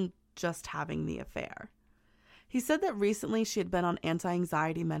 beyond just having the affair. He said that recently she had been on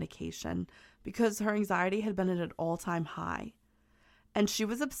anti-anxiety medication because her anxiety had been at an all-time high. And she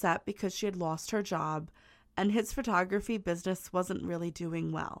was upset because she had lost her job and his photography business wasn't really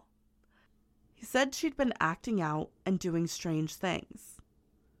doing well. He said she'd been acting out and doing strange things.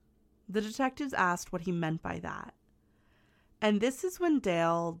 The detectives asked what he meant by that. And this is when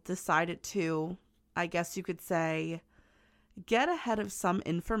Dale decided to, I guess you could say, get ahead of some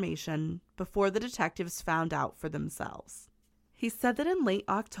information before the detectives found out for themselves. He said that in late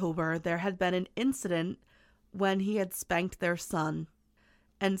October there had been an incident when he had spanked their son,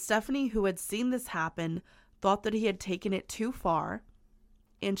 and Stephanie, who had seen this happen, thought that he had taken it too far,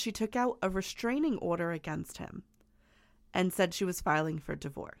 and she took out a restraining order against him and said she was filing for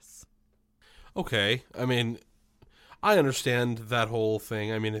divorce. Okay, I mean, I understand that whole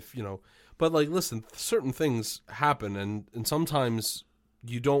thing. I mean, but listen, certain things happen, and sometimes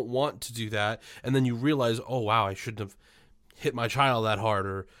you don't want to do that, and then you realize, oh wow, I shouldn't have hit my child that hard,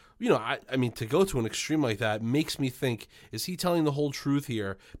 or I mean, to go to an extreme like that makes me think, is he telling the whole truth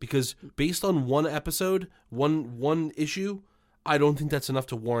here? Because based on one episode, one issue, I don't think that's enough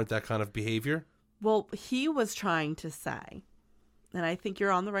to warrant that kind of behavior. Well, he was trying to say, and I think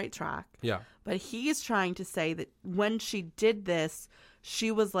you're on the right track. Yeah. But he's trying to say that when she did this,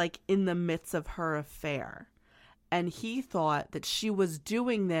 she was in the midst of her affair. And he thought that she was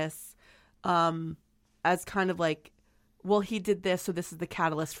doing this as kind of well, he did this, so this is the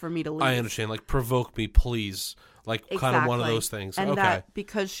catalyst for me to leave. I understand. Provoke me, please. Kind of one of those things. And okay. that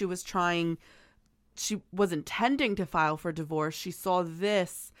because she was trying she was intending to file for divorce. She saw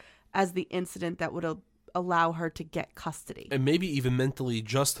this as the incident that would allow her to get custody. And maybe even mentally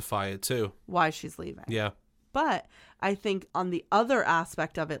justify it too. Why she's leaving. Yeah. But I think on the other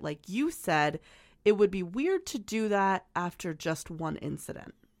aspect of it, like you said, it would be weird to do that after just one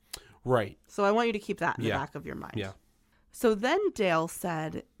incident. Right. So I want you to keep that in the back of your mind. Yeah. So then Dale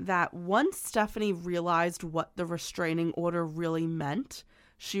said that once Stephanie realized what the restraining order really meant,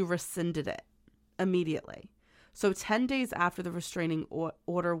 she rescinded it immediately. So 10 days after the restraining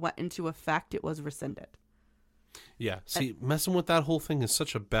order went into effect, it was rescinded. Yeah. See, messing with that whole thing is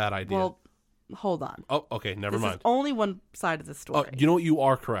such a bad idea. Well, hold on. Oh, okay. Never This mind. is only one side of the story. You know what? You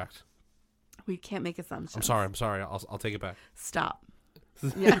are correct. We can't make assumptions. I'm sorry. I'll take it back. Stop.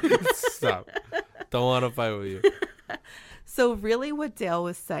 Yeah. Stop. Don't want to fight with you. So really what Dale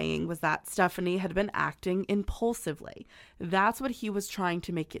was saying was that Stephanie had been acting impulsively. That's what he was trying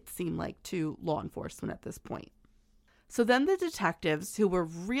to make it seem like to law enforcement at this point. So then the detectives, who were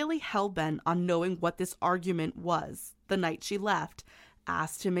really hell-bent on knowing what this argument was the night she left,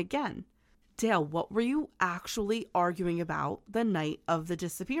 asked him again, Dale, what were you actually arguing about the night of the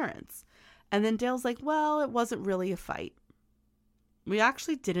disappearance? And then Dale's like, well, it wasn't really a fight. We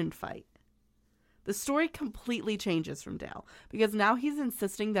actually didn't fight. The story completely changes from Dale because now he's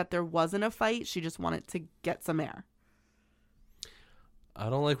insisting that there wasn't a fight. She just wanted to get some air. I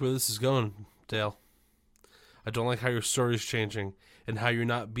don't like where this is going, Dale. I don't like how your story is changing and how you're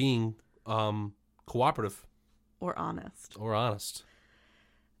not being cooperative. Or honest. Or honest.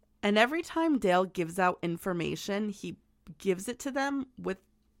 And every time Dale gives out information, he gives it to them with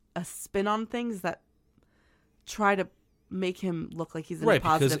a spin on things that try to make him look like he's in a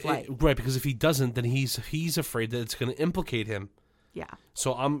positive light. Right, because if he doesn't, then he's afraid that it's going to implicate him. Yeah.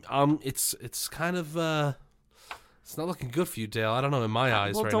 So it's kind of it's not looking good for you, Dale. I don't know, in my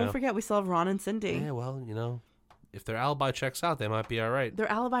eyes right now. Well, don't forget we still have Ron and Cindy. Yeah, well, if their alibi checks out, they might be all right.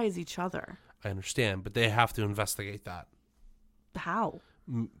 Their alibi is each other. I understand, but they have to investigate that. How?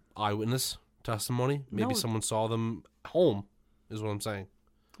 Eyewitness testimony. Maybe No. someone saw them home, is what I'm saying.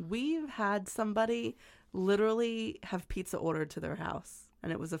 We've had somebody literally have pizza ordered to their house,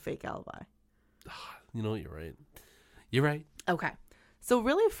 and it was a fake alibi. You're right. You're right. Okay. So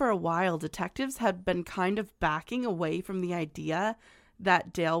really for a while, detectives had been kind of backing away from the idea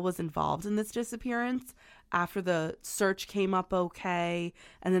that Dale was involved in this disappearance after the search came up okay,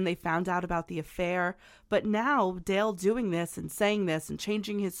 and then they found out about the affair. But now Dale doing this and saying this and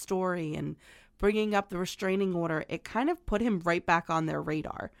changing his story and bringing up the restraining order, it kind of put him right back on their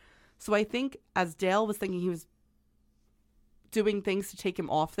radar. So I think as Dale was thinking he was doing things to take him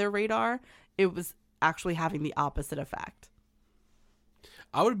off their radar, it was actually having the opposite effect.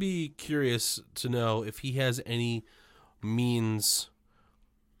 I would be curious to know if he has any means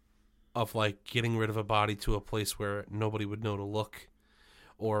of getting rid of a body to a place where nobody would know to look,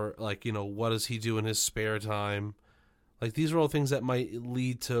 or what does he do in his spare time? These are all things that might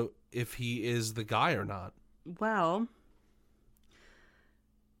lead to if he is the guy or not. Well,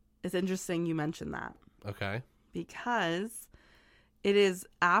 it's interesting you mentioned that. Okay. Because it is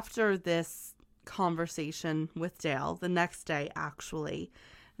after this conversation with Dale, the next day actually,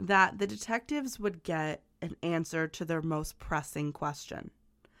 that the detectives would get an answer to their most pressing question.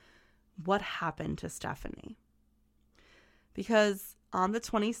 What happened to Stephanie? Because on the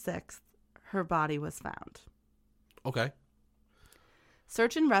 26th, her body was found. Okay.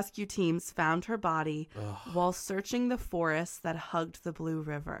 Search and rescue teams found her body while searching the forest that hugged the Blue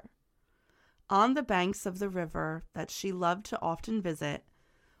River. On the banks of the river that she loved to often visit,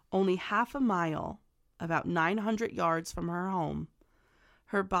 only half a mile, about 900 yards from her home,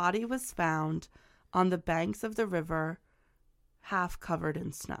 her body was found on the banks of the river, half covered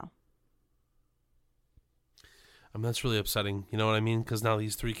in snow. That's really upsetting. You know what I mean? Because now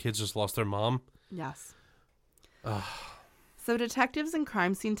these 3 kids just lost their mom. Yes. So detectives and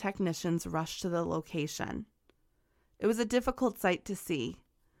crime scene technicians rushed to the location. It was a difficult sight to see.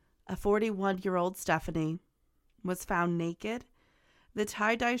 A 41-year-old Stephanie was found naked. The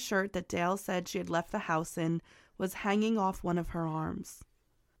tie-dye shirt that Dale said she had left the house in was hanging off one of her arms.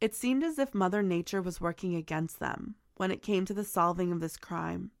 It seemed as if Mother Nature was working against them when it came to the solving of this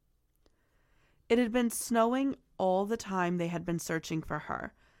crime. It had been snowing all the time they had been searching for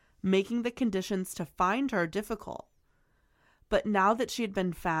her, making the conditions to find her difficult. But now that she had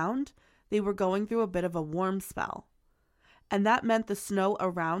been found, they were going through a bit of a warm spell. And that meant the snow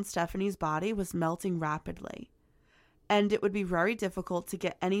around Stephanie's body was melting rapidly. And it would be very difficult to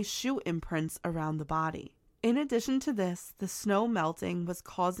get any shoe imprints around the body. In addition to this, the snow melting was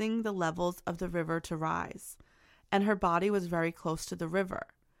causing the levels of the river to rise, and her body was very close to the river.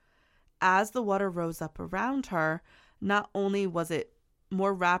 as the water rose up around her, not only was it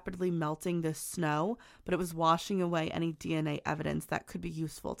more rapidly melting the snow, but it was washing away any DNA evidence that could be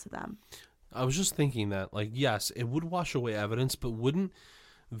useful to them. I was just thinking that, like, yes, it would wash away evidence, but wouldn't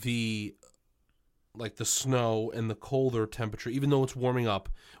the snow and the colder temperature, even though it's warming up,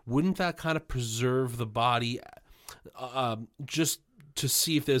 wouldn't that kind of preserve the body just to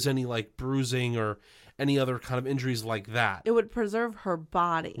see if there's any, like, bruising or any other kind of injuries like that? It would preserve her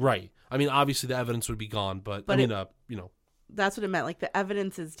body. Right. I mean, obviously the evidence would be gone, but I mean, you know. That's what it meant. Like, the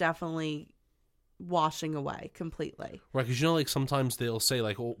evidence is definitely washing away completely. Right, because, you know, like, sometimes they'll say,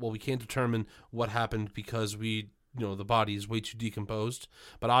 like, oh, well, we can't determine what happened because the body is way too decomposed.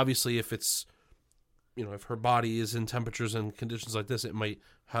 But obviously if it's, if her body is in temperatures and conditions like this, it might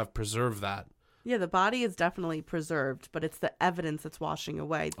have preserved that. Yeah, the body is definitely preserved, but it's the evidence that's washing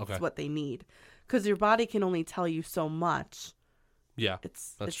away. That's what they need. Because your body can only tell you so much. Yeah,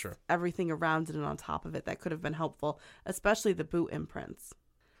 that's true. Everything around it and on top of it that could have been helpful, especially the boot imprints.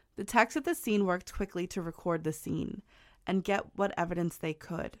 The techs at the scene worked quickly to record the scene and get what evidence they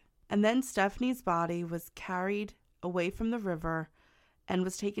could. And then Stephanie's body was carried away from the river and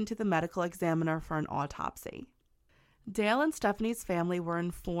was taken to the medical examiner for an autopsy. Dale and Stephanie's family were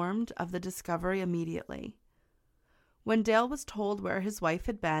informed of the discovery immediately. When Dale was told where his wife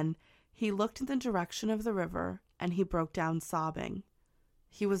had been, he looked in the direction of the river and he broke down sobbing.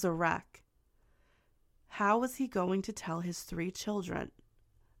 He was a wreck. How was he going to tell his 3 children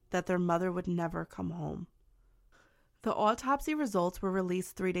that their mother would never come home? The autopsy results were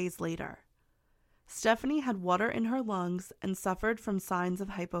released 3 days later. Stephanie had water in her lungs and suffered from signs of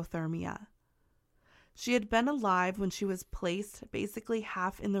hypothermia. She had been alive when she was placed basically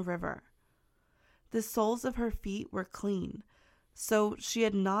half in the river. The soles of her feet were clean, so she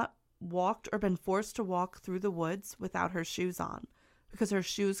had not walked or been forced to walk through the woods without her shoes on because her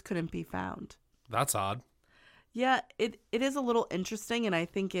shoes couldn't be found. That's odd. Yeah, it is a little interesting, and I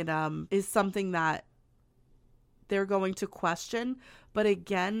think it is something that they're going to question. But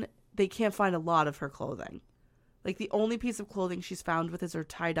again, they can't find a lot of her clothing. Like, the only piece of clothing she's found with is her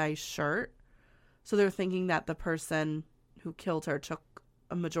tie-dye shirt. So they're thinking that the person who killed her took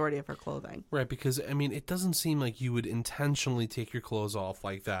a majority of her clothing. Right, because, I mean, it doesn't seem like you would intentionally take your clothes off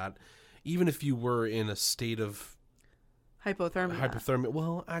like that, even if you were in a state of hypothermia.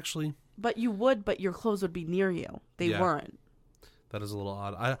 Well, actually. But you would, but your clothes would be near you. They weren't. That is a little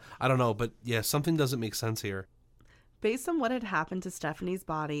odd. I don't know, but yeah, something doesn't make sense here. Based on what had happened to Stephanie's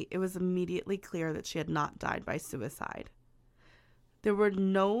body, it was immediately clear that she had not died by suicide. There were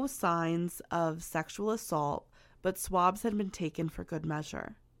no signs of sexual assault, but swabs had been taken for good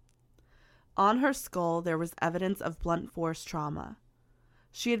measure. On her skull, there was evidence of blunt force trauma.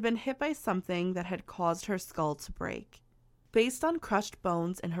 She had been hit by something that had caused her skull to break. Based on crushed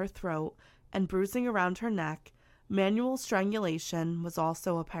bones in her throat and bruising around her neck, manual strangulation was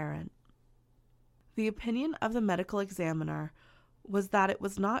also apparent. The opinion of the medical examiner was that it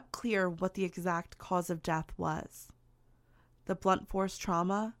was not clear what the exact cause of death was. The blunt force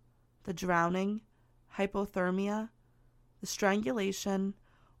trauma, the drowning, hypothermia, the strangulation,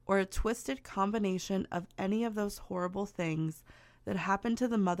 or a twisted combination of any of those horrible things that happened to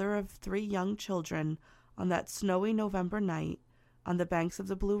the mother of 3 young children on that snowy November night on the banks of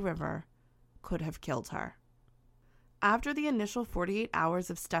the Blue River could have killed her. After the initial 48 hours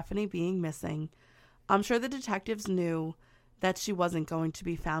of Stephanie being missing, I'm sure the detectives knew that she wasn't going to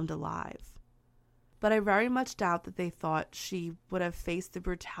be found alive. But I very much doubt that they thought she would have faced the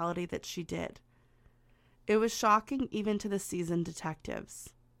brutality that she did. It was shocking even to the seasoned detectives.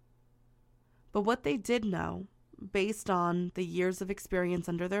 But what they did know, based on the years of experience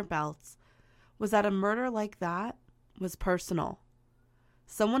under their belts, was that a murder like that was personal.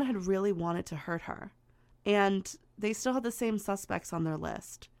 Someone had really wanted to hurt her, and they still had the same suspects on their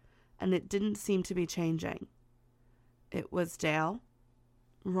list, and it didn't seem to be changing. It was Dale,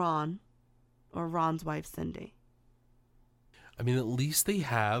 Ron, or Ron's wife, Cindy. I mean, at least they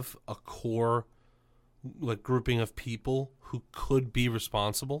have a core, grouping of people who could be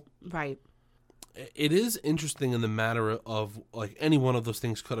responsible. Right. It is interesting in the matter of, any one of those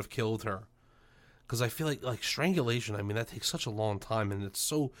things could have killed her. Because I feel like strangulation, I mean, that takes such a long time, and it's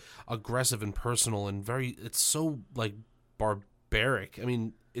so aggressive and personal and it's so, barbaric. I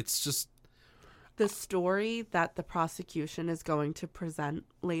mean, it's just... The story that the prosecution is going to present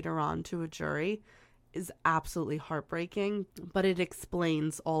later on to a jury is absolutely heartbreaking, but it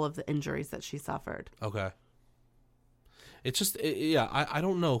explains all of the injuries that she suffered. Okay. It's just, I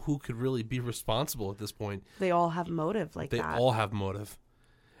don't know who could really be responsible at this point. They all have motive that. They all have motive.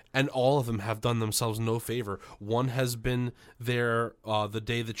 And all of them have done themselves no favor. One has been there the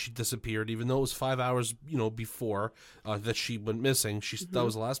day that she disappeared, even though it was 5 hours, before that she went missing. That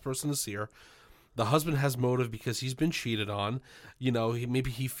was the last person to see her. The husband has motive because he's been cheated on. Maybe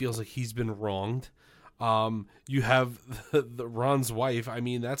he feels like he's been wronged. You have the Ron's wife. I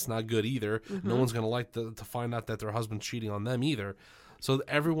mean, that's not good either. No one's going to like to find out that their husband's cheating on them either. So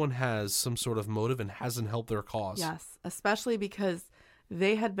everyone has some sort of motive and hasn't helped their cause. Yes, especially because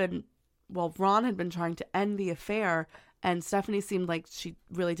Ron had been trying to end the affair, and Stephanie seemed like she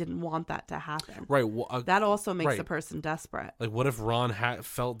really didn't want that to happen. Right. That also makes a person desperate. Like, what if Ron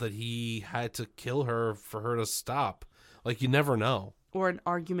felt that he had to kill her for her to stop? Like, you never know. Or an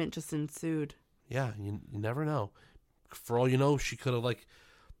argument just ensued. Yeah, you never know. For all you know, she could have,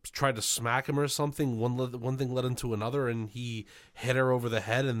 tried to smack him or something. One thing led into another, and he hit her over the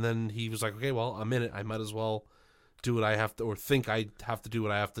head, and then he was like, okay, well, I'm in it. I might as well do what I have to, or think I have to do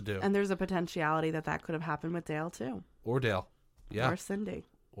what I have to do. And there's a potentiality that could have happened with Dale, too. Or Dale. Yeah. Or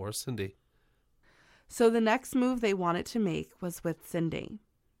Cindy. So the next move they wanted to make was with Cindy.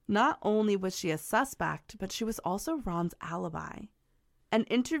 Not only was she a suspect, but she was also Ron's alibi. An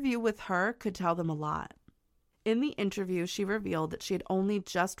interview with her could tell them a lot. In the interview, she revealed that she had only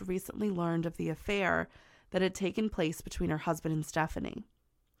just recently learned of the affair that had taken place between her husband and Stephanie.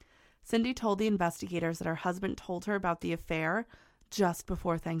 Cindy told the investigators that her husband told her about the affair just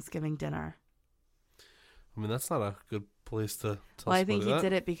before Thanksgiving dinner. I mean, that's not a good place to tell Well, I think he that.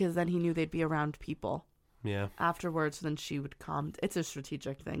 did it because then he knew they'd be around people. Yeah. Afterwards, then she would calm. It's a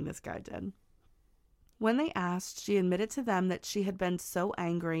strategic thing this guy did. When they asked, she admitted to them that she had been so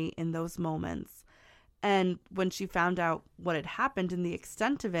angry in those moments. And when she found out what had happened and the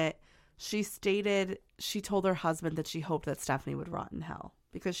extent of it, she told her husband that she hoped that Stephanie would rot in hell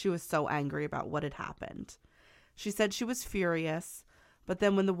because she was so angry about what had happened. She said she was furious, but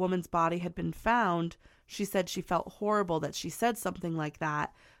then when the woman's body had been found, she said she felt horrible that she said something like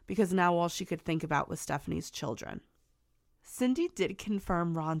that because now all she could think about was Stephanie's children. Cindy did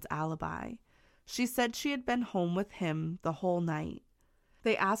confirm Ron's alibi. She said she had been home with him the whole night.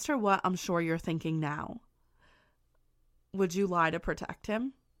 They asked her what I'm sure you're thinking now. Would you lie to protect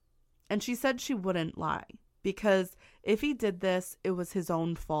him? And she said she wouldn't lie because if he did this, it was his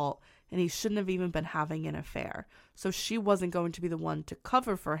own fault and he shouldn't have even been having an affair. So she wasn't going to be the one to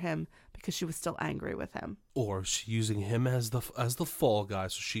cover for him because she was still angry with him. Or she's using him as the fall guy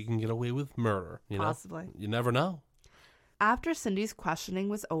so she can get away with murder. Possibly. You never know. After Cindy's questioning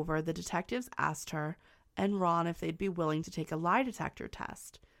was over, the detectives asked her and Ron if they'd be willing to take a lie detector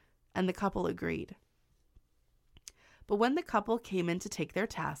test, and the couple agreed. But when the couple came in to take their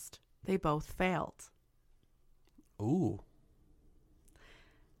test, they both failed. Ooh.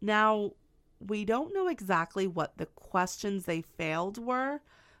 Now, we don't know exactly what the questions they failed were,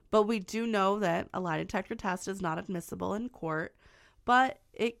 but we do know that a lie detector test is not admissible in court, but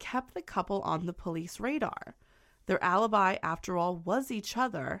it kept the couple on the police radar. Their alibi, after all, was each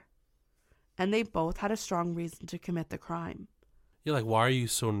other, and they both had a strong reason to commit the crime. You're like, why are you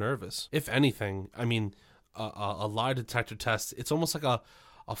so nervous? If anything, I mean, a lie detector test, it's almost like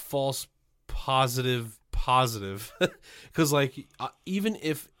a false positive. Because, even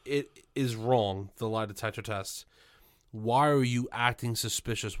if it is wrong, the lie detector test, why are you acting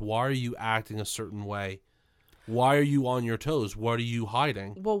suspicious? Why are you acting a certain way? Why are you on your toes? What are you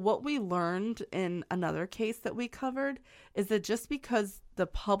hiding? Well, what we learned in another case that we covered is that just because the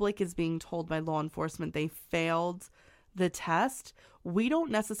public is being told by law enforcement they failed the test, we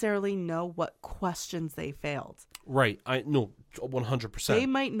don't necessarily know what questions they failed. Right. I know 100%. They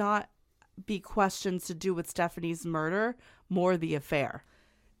might not be questions to do with Stephanie's murder, more the affair.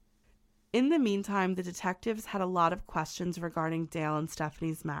 In the meantime, the detectives had a lot of questions regarding Dale and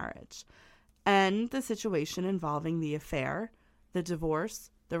Stephanie's marriage and the situation involving the affair, the divorce,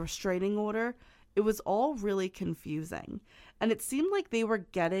 the restraining order. It was all really confusing. And it seemed like they were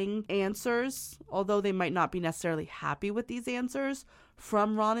getting answers, although they might not be necessarily happy with these answers,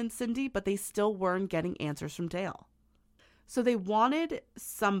 from Ron and Cindy, but they still weren't getting answers from Dale. So they wanted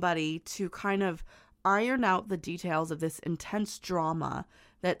somebody to kind of iron out the details of this intense drama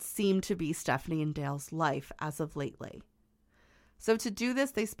that seemed to be Stephanie and Dale's life as of lately. So to do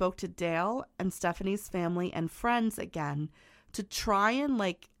this, they spoke to Dale and Stephanie's family and friends again to try and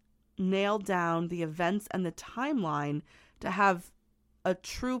nail down the events and the timeline to have a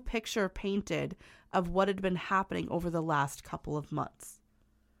true picture painted of what had been happening over the last couple of months.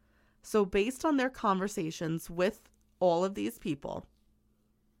 So based on their conversations with all of these people,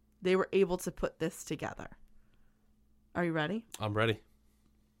 they were able to put this together. Are you ready? I'm ready.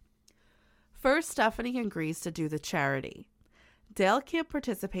 First, Stephanie agrees to do the charity. Dale can't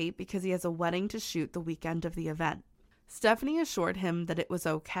participate because he has a wedding to shoot the weekend of the event. Stephanie assured him that it was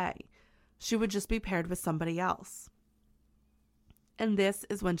okay. She would just be paired with somebody else. And this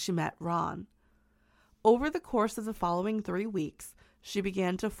is when she met Ron. Over the course of the following 3 weeks, she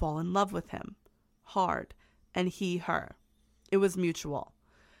began to fall in love with him. Hard. And he her. It was mutual.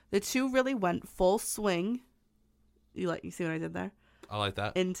 The two really went full swing. You see what I did there? I like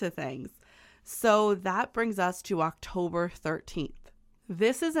that. Into things. So that brings us to October 13th.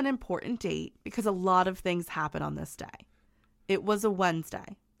 This is an important date because a lot of things happen on this day. It was a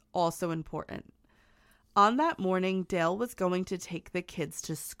Wednesday, also important. On that morning, Dale was going to take the kids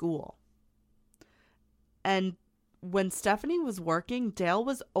to school. And when Stephanie was working, Dale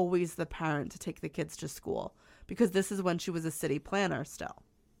was always the parent to take the kids to school because this is when she was a city planner still.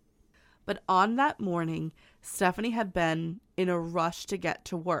 But on that morning, Stephanie had been in a rush to get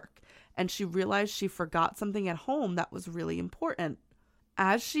to work, and she realized she forgot something at home that was really important.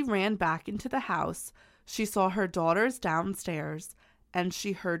 As she ran back into the house, she saw her daughters downstairs, and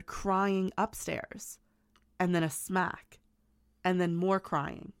she heard crying upstairs, and then a smack, and then more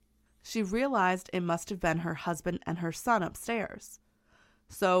crying. She realized it must have been her husband and her son upstairs.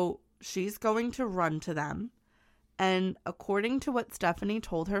 So she's going to run to them. And according to what Stephanie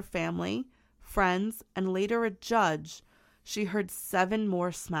told her family, friends, and later a judge, she heard 7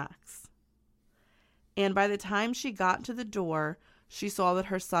 more smacks. And by the time she got to the door, she saw that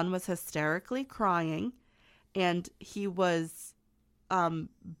her son was hysterically crying, and he was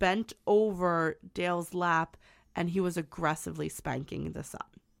bent over Dale's lap, and he was aggressively spanking the son.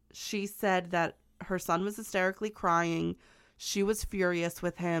 She said that her son was hysterically crying. She was furious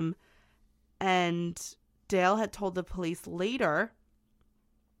with him, and Dale had told the police later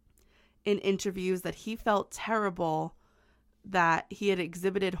in interviews that he felt terrible, that he had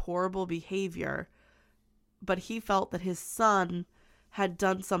exhibited horrible behavior, but he felt that his son had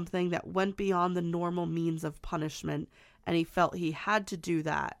done something that went beyond the normal means of punishment, and he felt he had to do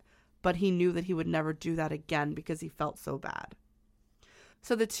that, but he knew that he would never do that again because he felt so bad.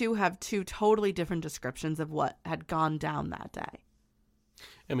 So the two have 2 totally different descriptions of what had gone down that day.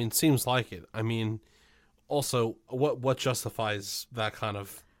 I mean, seems like it. I mean, also, what justifies that kind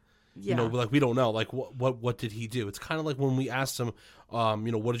of, you know, like, we don't know. Like, what did he do? It's kind of like when we asked him,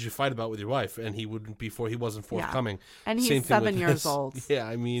 you know, what did you fight about with your wife? And he wasn't forthcoming. And he's 7 years old. Yeah,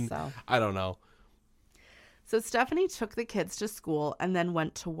 I mean, so. I don't know. So Stephanie took the kids to school and then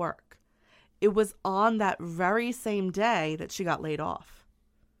went to work. It was on that very same day that she got laid off.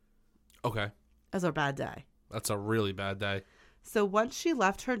 Okay. As a bad day. That's a really bad day. So once she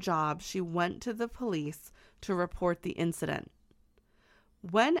left her job, she went to the police to report the incident.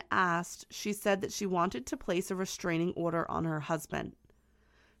 When asked, she said that she wanted to place a restraining order on her husband.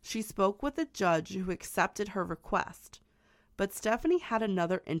 She spoke with a judge who accepted her request, but Stephanie had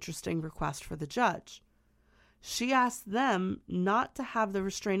another interesting request for the judge. She asked them not to have the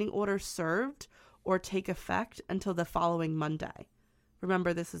restraining order served or take effect until the following Monday.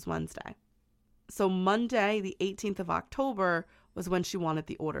 Remember, this is Wednesday. So Monday, the 18th of October, was when she wanted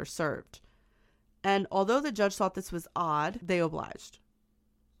the order served. And although the judge thought this was odd, they obliged.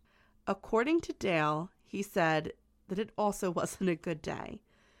 According to Dale, he said that it also wasn't a good day,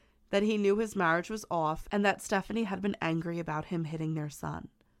 that he knew his marriage was off, and that Stephanie had been angry about him hitting their son.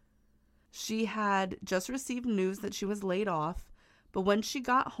 She had just received news that she was laid off, but when she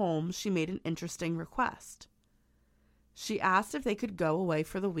got home, she made an interesting request. She asked if they could go away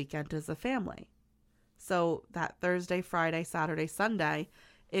for the weekend as a family. So that Thursday, Friday, Saturday, Sunday,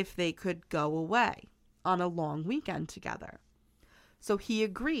 if they could go away on a long weekend together. So he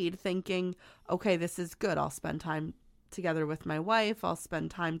agreed, thinking, okay, this is good. I'll spend time together with my wife. I'll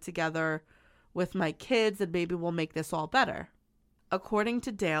spend time together with my kids, and maybe we'll make this all better. According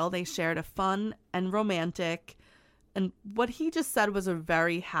to Dale, they shared a fun and romantic, and what he just said was a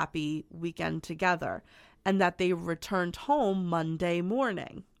very happy weekend together, and that they returned home Monday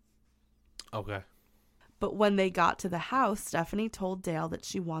morning. Okay. But when they got to the house, Stephanie told Dale that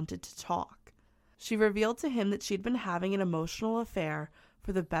she wanted to talk. She revealed to him that she'd been having an emotional affair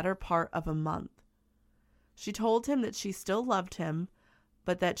for the better part of a month. She told him that she still loved him,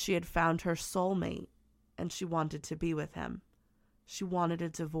 but that she had found her soulmate, and she wanted to be with him. She wanted a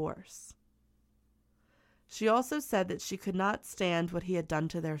divorce. She also said that she could not stand what he had done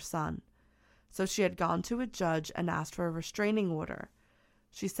to their son, so she had gone to a judge and asked for a restraining order.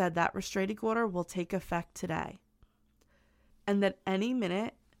 She said that restraining order will take effect today, and that any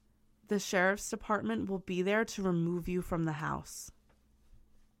minute the sheriff's department will be there to remove you from the house.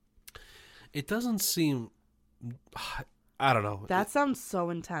 It doesn't seem, I don't know. That sounds so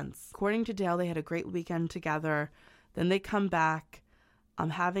intense. According to Dale, they had a great weekend together. Then they come back.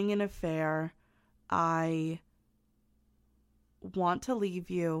 I'm having an affair. I want to leave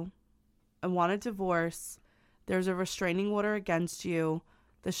you. I want a divorce. There's a restraining order against you.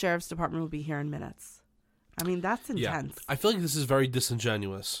 The sheriff's department will be here in minutes. I mean, that's intense. I feel like this is very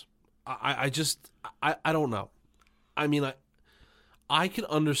disingenuous. I don't know. I mean, I can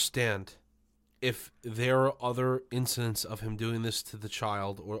understand if there are other incidents of him doing this to the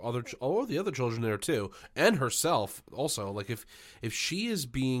child or the other children there too, and herself also. Like if she is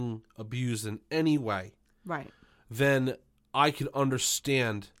being abused in any way, right, then I can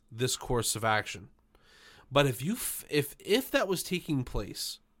understand this course of action. But if that was taking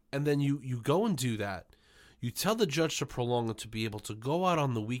place and then you go and do that, you tell the judge to prolong it to be able to go out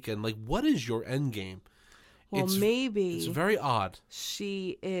on the weekend. Like, what is your end game? Well, maybe it's very odd.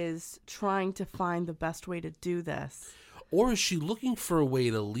 She is trying to find the best way to do this. Or is she looking for a way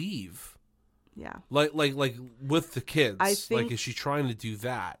to leave? Yeah. Like with the kids. I think, like, is she trying to do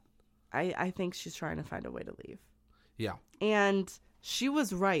that? I think she's trying to find a way to leave. Yeah. And she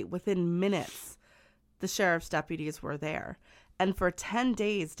was right. Within minutes, the sheriff's deputies were there. And for 10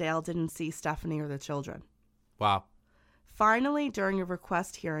 days, Dale didn't see Stephanie or the children. Wow. Finally, during a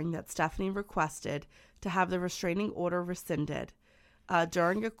request hearing that Stephanie requested to have the restraining order rescinded,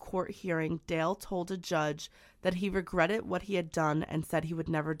 during a court hearing, Dale told a judge that he regretted what he had done and said he would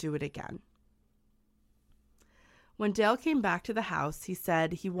never do it again. When Dale came back to the house, he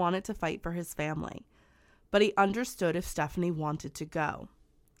said he wanted to fight for his family, but he understood if Stephanie wanted to go.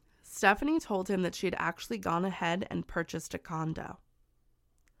 Stephanie told him that she had actually gone ahead and purchased a condo.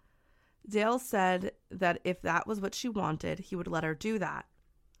 Dale said that if that was what she wanted, he would let her do that.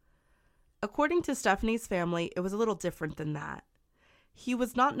 According to Stephanie's family, it was a little different than that. He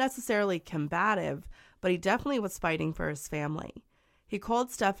was not necessarily combative, but he definitely was fighting for his family. He called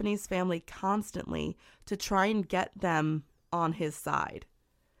Stephanie's family constantly to try and get them on his side.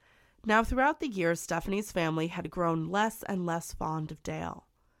 Now, throughout the years, Stephanie's family had grown less and less fond of Dale.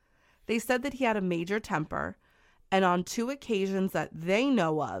 They said that he had a major temper, and on 2 occasions that they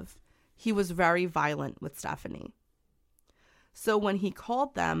know of, he was very violent with Stephanie. So when he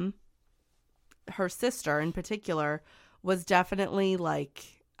called them, her sister in particular was definitely like,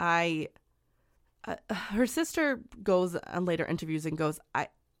 her sister goes on later interviews and goes,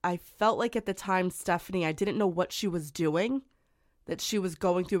 I felt like at the time, Stephanie, I didn't know what she was doing, that she was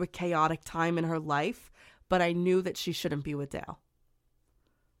going through a chaotic time in her life, but I knew that she shouldn't be with Dale.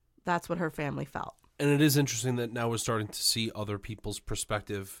 That's what her family felt. And it is interesting that now we're starting to see other people's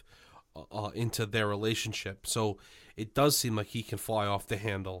perspective into their relationship. So it does seem like he can fly off the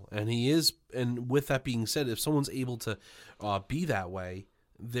handle, and he is. And with that being said, if someone's able to be that way,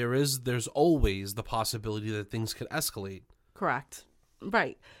 there's always the possibility that things could escalate. Correct.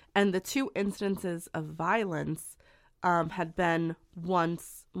 Right. And the 2 instances of violence had been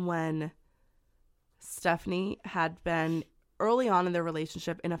once when Stephanie had been early on in their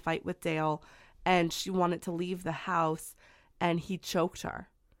relationship in a fight with Dale, and she wanted to leave the house, and he choked her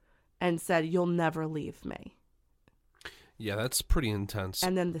and said, "You'll never leave me." Yeah, that's pretty intense.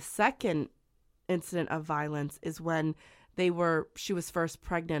 And then the second incident of violence is when she was first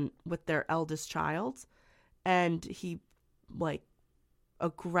pregnant with their eldest child, and he like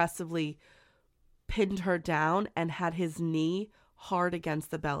aggressively pinned her down and had his knee hard against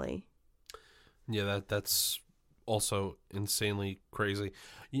the belly. Yeah, that's also insanely crazy.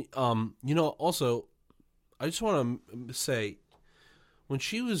 Also, I just want to say, when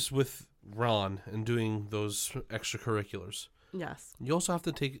she was with Ron and doing those extracurriculars, yes, you also have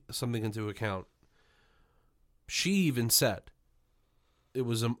to take something into account. She even said it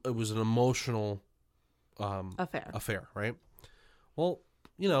was an emotional affair, right? Well,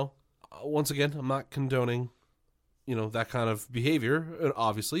 once again, I'm not condoning, that kind of behavior,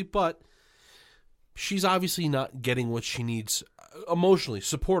 obviously, but she's obviously not getting what she needs emotionally,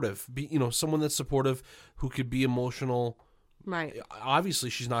 supportive, someone that's supportive who could be emotional. Right. Obviously,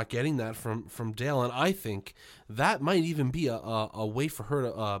 she's not getting that from Dale, and I think that might even be a way for her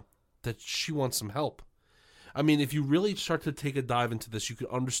to that she wants some help. I mean, if you really start to take a dive into this, you could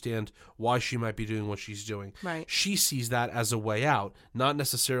understand why she might be doing what she's doing. Right. She sees that as a way out, not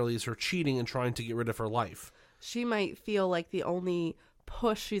necessarily as her cheating and trying to get rid of her life. She might feel like the only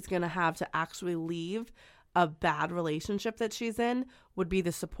push she's going to have to actually leave a bad relationship that she's in would be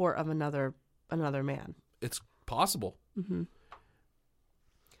the support of another man. It's possible. Mm-hmm.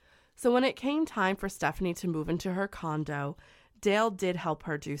 So when it came time for Stephanie to move into her condo, Dale did help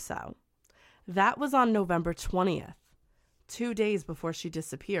her do so. That was on November 20th, 2 days before she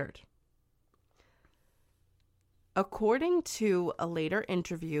disappeared. According to a later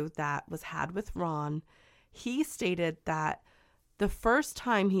interview that was had with Ron, He stated that the first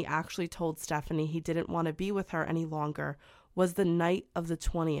time he actually told Stephanie he didn't want to be with her any longer was the night of the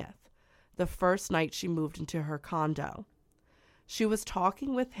 20th, the first night she moved into her condo. She was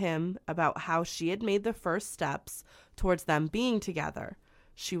talking with him about how she had made the first steps towards them being together.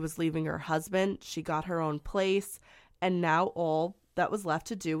 She was leaving her husband, she got her own place, and now all that was left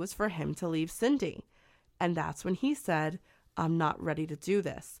to do was for him to leave Cindy. And that's when he said, I'm not ready to do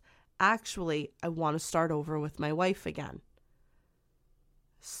this. Actually, I want to start over with my wife again.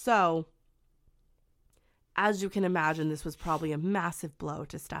 So, as you can imagine, this was probably a massive blow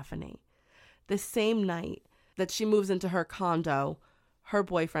to Stephanie. The same night that she moves into her condo, her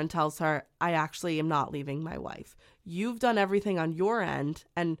boyfriend tells her, I actually am not leaving my wife. You've done everything on your end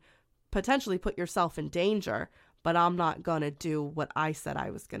and potentially put yourself in danger, but I'm not going to do what I said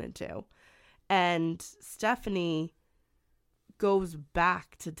I was going to do. And Stephanie goes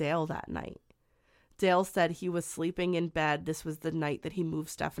back to Dale that night. Dale said he was sleeping in bed. This was the night that he moved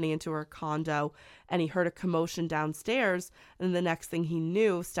Stephanie into her condo, and he heard a commotion downstairs, and the next thing he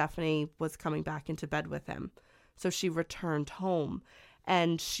knew, Stephanie was coming back into bed with him. So she returned home,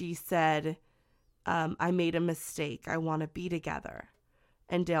 and she said, I made a mistake. I want to be together.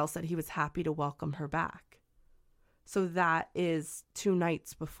 And Dale said he was happy to welcome her back. So that is 2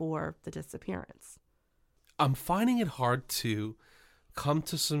 nights before the disappearance. I'm finding it hard to come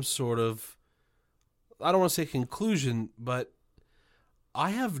to some sort of, I don't want to say conclusion, but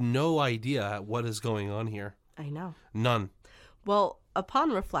I have no idea what is going on here. I know. None. Well,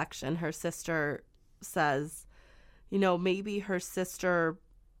 upon reflection, her sister says, maybe her sister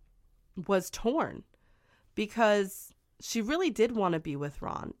was torn because she really did want to be with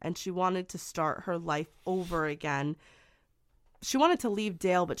Ron and she wanted to start her life over again. She wanted to leave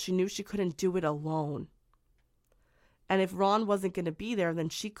Dale, but she knew she couldn't do it alone. And if Ron wasn't going to be there, then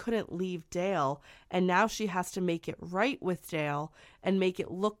she couldn't leave Dale. And now she has to make it right with Dale and make it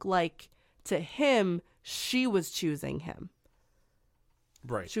look like to him, she was choosing him.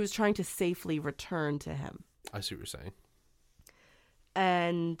 Right. She was trying to safely return to him. I see what you're saying.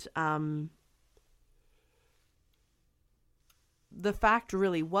 And the fact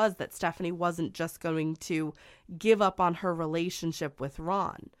really was that Stephanie wasn't just going to give up on her relationship with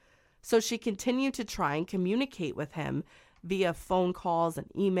Ron. So she continued to try and communicate with him via phone calls and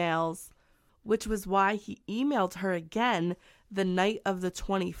emails, which was why he emailed her again the night of the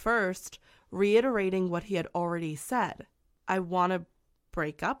 21st, reiterating what he had already said. I want to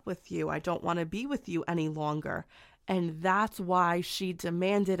break up with you. I don't want to be with you any longer. And that's why she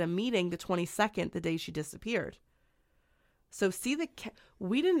demanded a meeting the 22nd, the day she disappeared. So see,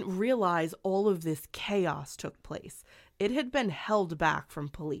 we didn't realize all of this chaos took place. It had been held back from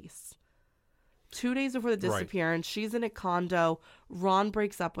police. 2 days before the disappearance, right. She's in a condo. Ron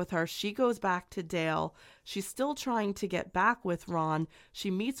breaks up with her. She goes back to Dale. She's still trying to get back with Ron.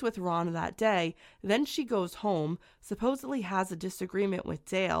 She meets with Ron that day. Then she goes home, supposedly has a disagreement with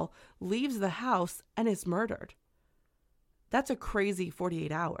Dale, leaves the house, and is murdered. That's a crazy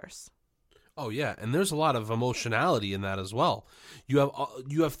 48 hours. Oh yeah, and there's a lot of emotionality in that as well.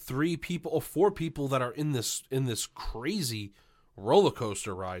 You have 3 people or 4 people that are in this crazy roller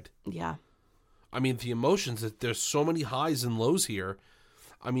coaster ride. Yeah. I mean, the emotions, that there's so many highs and lows here.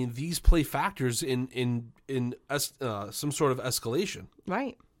 I mean, these play factors in some sort of escalation.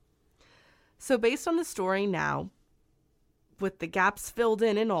 Right. So based on the story now, with the gaps filled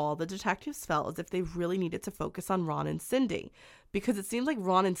in and all, the detectives felt as if they really needed to focus on Ron and Cindy, because it seems like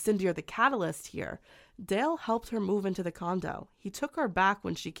Ron and Cindy are the catalyst here. Dale helped her move into the condo. He took her back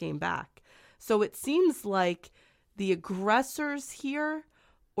when she came back. So it seems like the aggressors here,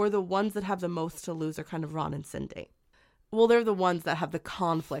 or the ones that have the most to lose, are kind of Ron and Cindy. Well, they're the ones that have the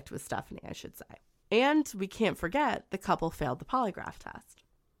conflict with Stephanie, I should say. And we can't forget the couple failed the polygraph test.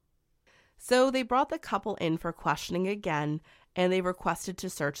 So they brought the couple in for questioning again, and they requested to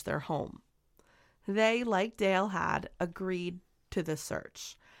search their home. They, like Dale had, agreed to the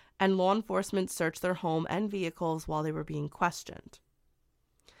search, and law enforcement searched their home and vehicles while they were being questioned.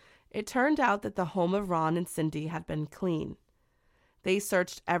 It turned out that the home of Ron and Cindy had been clean. They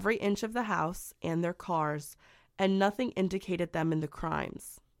searched every inch of the house and their cars, and nothing indicated them in the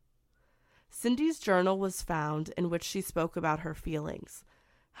crimes. Cindy's journal was found, in which she spoke about her feelings,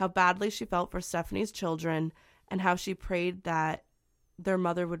 how badly she felt for Stephanie's children, and how she prayed that their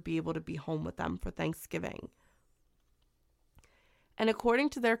mother would be able to be home with them for Thanksgiving. And according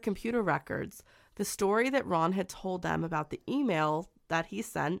to their computer records, the story that Ron had told them about the email that he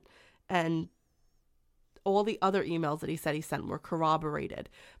sent and all the other emails that he said he sent were corroborated,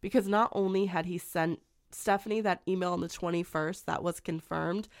 because not only had he sent Stephanie that email on the 21st that was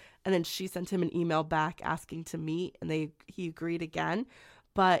confirmed, and then she sent him an email back asking to meet, and he agreed again.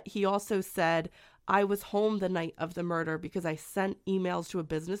 But he also said, I was home the night of the murder because I sent emails to a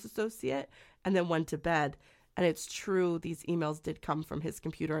business associate and then went to bed. And it's true, these emails did come from his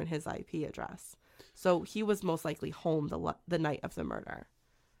computer and his IP address. So he was most likely home the night of the murder.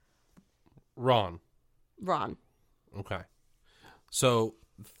 Ron. Okay. So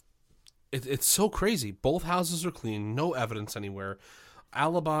it's so crazy. Both houses are clean, no evidence anywhere.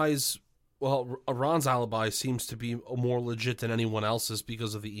 Alibis, well, Ron's alibi seems to be more legit than anyone else's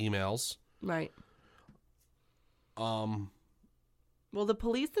because of the emails. Right. Well, the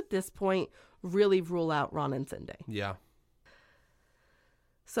police at this point really rule out Ron and Cindy. Yeah.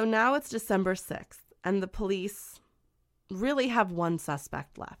 So now it's December 6th, and the police really have one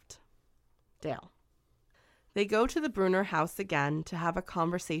suspect left, Dale. They go to the Bruner house again to have a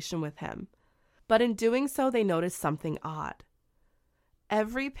conversation with him, but in doing so, they notice something odd.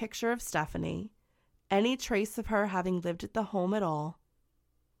 Every picture of Stephanie, any trace of her having lived at the home at all,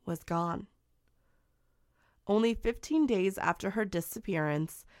 was gone. Only 15 days after her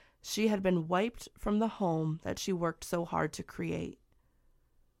disappearance, she had been wiped from the home that she worked so hard to create.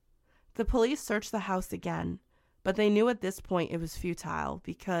 The police searched the house again, but they knew at this point it was futile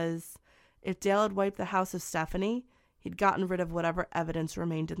because if Dale had wiped the house of Stephanie, he'd gotten rid of whatever evidence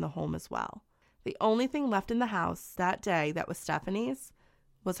remained in the home as well. The only thing left in the house that day that was Stephanie's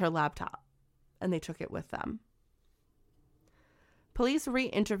was her laptop, and they took it with them. Police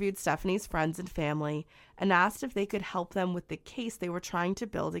re-interviewed Stephanie's friends and family and asked if they could help them with the case they were trying to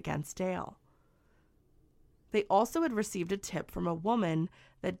build against Dale. They also had received a tip from a woman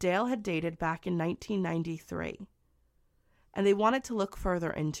that Dale had dated back in 1993, and they wanted to look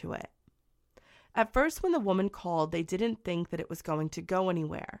further into it. At first, when the woman called, they didn't think that it was going to go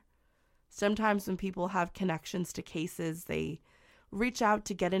anywhere. Sometimes when people have connections to cases, they reach out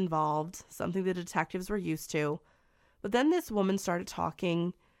to get involved, something the detectives were used to. But then this woman started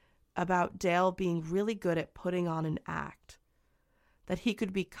talking about Dale being really good at putting on an act, that he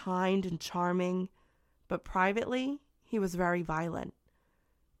could be kind and charming, but privately, he was very violent,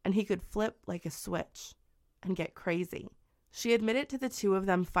 and he could flip like a switch and get crazy. She admitted to the two of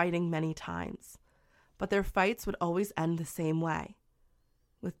them fighting many times, but their fights would always end the same way,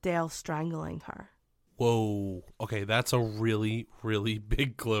 with Dale strangling her. Whoa. Okay, that's a really, really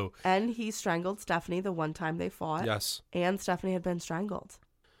big clue. And he strangled Stephanie the one time they fought. Yes. And Stephanie had been strangled.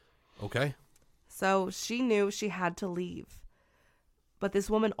 Okay. So she knew she had to leave. But this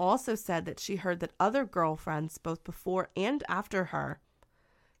woman also said that she heard that other girlfriends, both before and after her,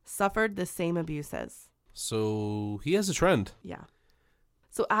 suffered the same abuses. So he has a trend. Yeah.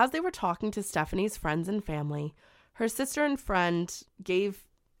 So as they were talking to Stephanie's friends and family, her sister and friend gave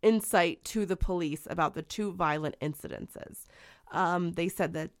insight to the police about the two violent incidences. They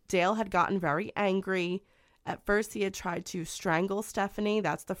said that Dale had gotten very angry. At first, he had tried to strangle Stephanie.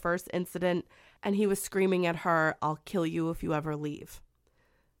 That's the first incident. And he was screaming at her, "I'll kill you if you ever leave."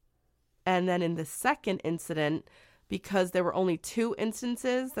 And then in the second incident, because there were only two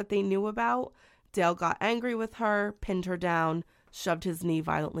instances that they knew about, Dale got angry with her, pinned her down, shoved his knee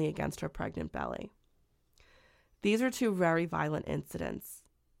violently against her pregnant belly. These are two very violent incidents.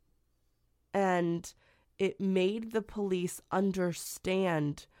 And it made the police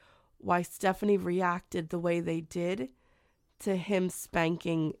understand why Stephanie reacted the way they did to him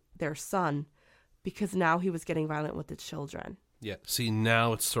spanking their son, because now he was getting violent with the children. Yeah. See,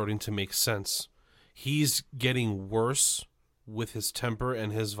 now it's starting to make sense. He's getting worse with his temper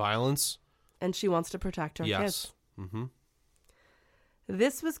and his violence. And she wants to protect her kids. Mm-hmm.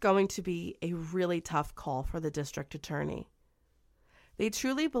 This was going to be a really tough call for the district attorney. They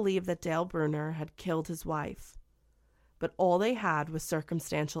truly believed that Dale Bruner had killed his wife, but all they had was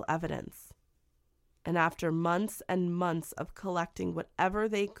circumstantial evidence. And after months and months of collecting whatever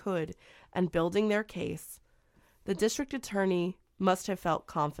they could and building their case, the district attorney must have felt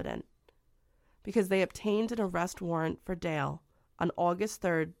confident, because they obtained an arrest warrant for Dale on August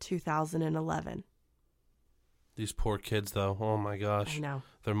 3rd, 2011. These poor kids, though. Oh, my gosh. I know.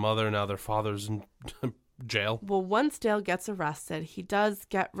 Their mother, now their father's in jail. Well, once Dale gets arrested, he does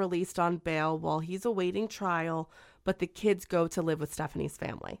get released on bail while he's awaiting trial, but the kids go to live with Stephanie's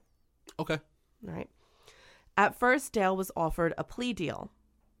family. Okay. All right. At first, Dale was offered a plea deal,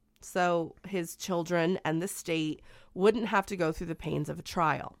 so his children and the state wouldn't have to go through the pains of a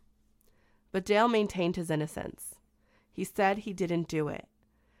trial. But Dale maintained his innocence. He said he didn't do it,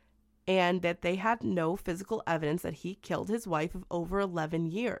 and that they had no physical evidence that he killed his wife of over 11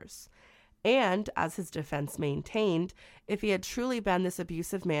 years. And, as his defense maintained, if he had truly been this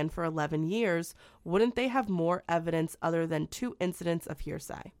abusive man for 11 years, wouldn't they have more evidence other than 2 incidents of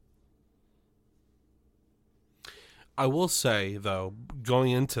hearsay? I will say, though,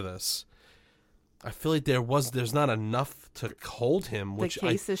 going into this, I feel like there's not enough to hold him. The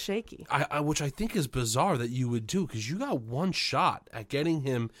case is shaky. Which I think is bizarre that you would do, because you got one shot at getting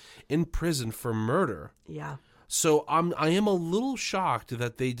him in prison for murder. Yeah. So I am a little shocked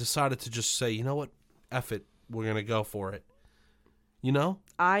that they decided to just say, you know what, F it, we're gonna go for it. You know?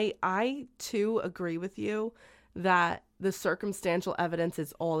 I too agree with you that the circumstantial evidence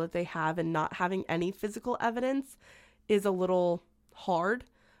is all that they have, and not having any physical evidence is a little hard.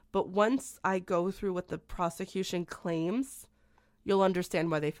 But once I go through what the prosecution claims, you'll understand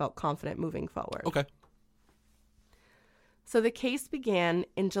why they felt confident moving forward. Okay. So the case began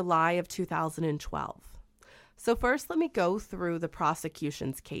in July of 2012. So first, let me go through the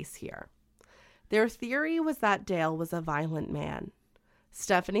prosecution's case here. Their theory was that Dale was a violent man.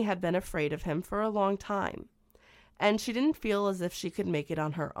 Stephanie had been afraid of him for a long time, and she didn't feel as if she could make it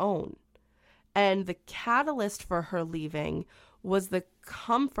on her own. And the catalyst for her leaving was the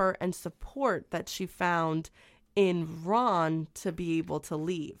comfort and support that she found in Ron to be able to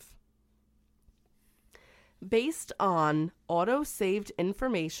leave. Based on auto-saved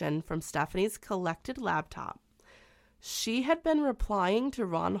information from Stephanie's collected laptop, she had been replying to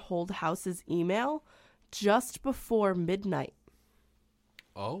Ron Holdhouse's email just before midnight.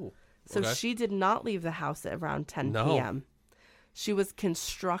 Oh. So okay. she did not leave the house at around 10 p.m. She was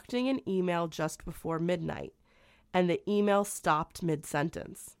constructing an email just before midnight, and the email stopped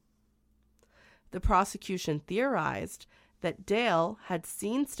mid-sentence. The prosecution theorized that Dale had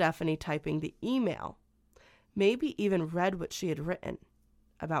seen Stephanie typing the email, maybe even read what she had written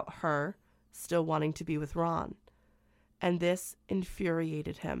about her still wanting to be with Ron, and this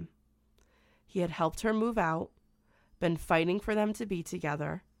infuriated him. He had helped her move out, been fighting for them to be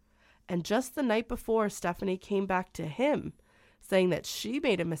together, and just the night before, Stephanie came back to him saying that she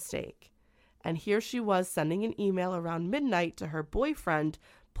made a mistake. And here she was sending an email around midnight to her boyfriend,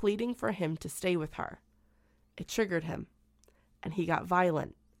 pleading for him to stay with her. It triggered him, and he got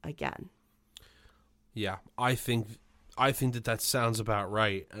violent again. Yeah, I think that sounds about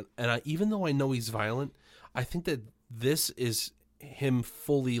right. And even though I know he's violent, I think that this is him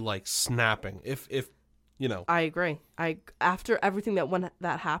fully like snapping. If you know, I agree. After everything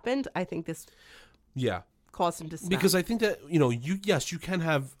that happened, I think this caused him to snap. Because I think that you can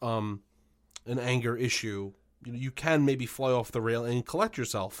have an anger issue. You can maybe fly off the rail and collect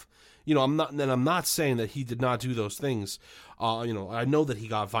yourself. I'm not saying that he did not do those things. I know that he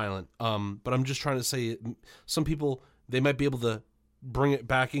got violent. But I'm just trying to say some people, they might be able to bring it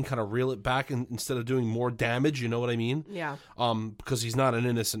back and kind of reel it back instead of doing more damage. You know what I mean? Yeah. Because he's not an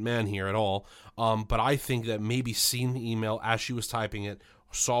innocent man here at all. But I think that maybe seeing the email as she was typing it,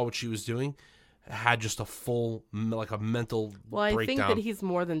 saw what she was doing, had just a full, like a mental breakdown. Well, I think that he's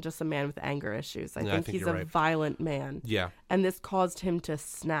more than just a man with anger issues. I think he's a violent man. Yeah. And this caused him to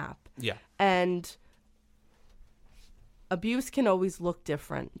snap. Yeah. And abuse can always look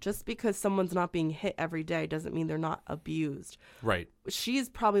different. Just because someone's not being hit every day doesn't mean they're not abused. Right. She's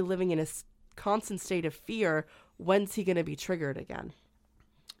probably living in a constant state of fear. When's he going to be triggered again?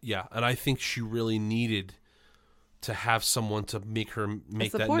 Yeah, and I think she really needed to have someone to make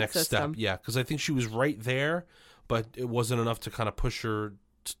that next step. Yeah, because I think she was right there, but it wasn't enough to kind of push her,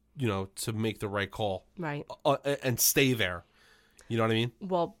 to make the right call. Right. And stay there. You know what I mean?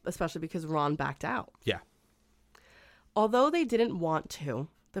 Well, especially because Ron backed out. Yeah. Although they didn't want to,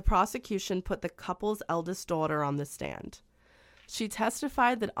 the prosecution put the couple's eldest daughter on the stand. She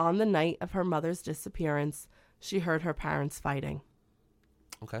testified that on the night of her mother's disappearance, she heard her parents fighting.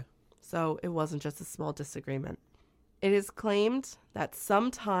 Okay. So it wasn't just a small disagreement. It is claimed that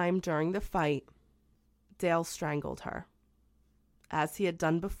sometime during the fight, Dale strangled her, as he had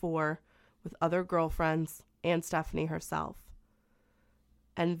done before with other girlfriends and Stephanie herself.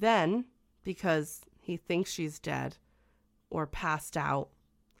 And then, because he thinks she's dead or passed out,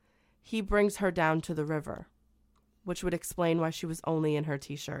 he brings her down to the river, which would explain why she was only in her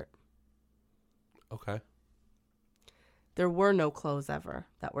t-shirt. Okay. There were no clothes ever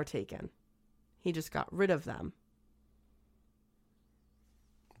that were taken. He just got rid of them.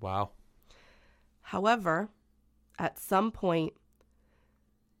 Wow. However, at some point,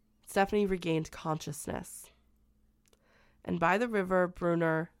 Stephanie regained consciousness. And by the river,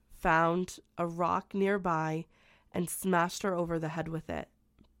 Brunner found a rock nearby and smashed her over the head with it,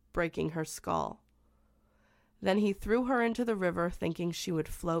 breaking her skull. Then he threw her into the river, thinking she would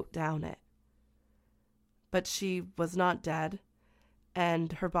float down it. But she was not dead,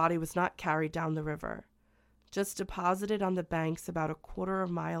 and her body was not carried down the river, just deposited on the banks about a quarter of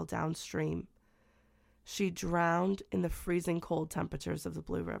a mile downstream. She drowned in the freezing cold temperatures of the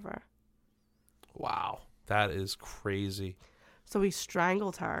Blue River. Wow, that is crazy. So he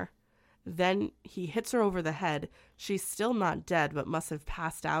strangled her. Then he hits her over the head. She's still not dead, but must have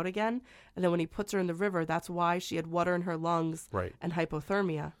passed out again. And then when he puts her in the river, that's why she had water in her lungs Right. and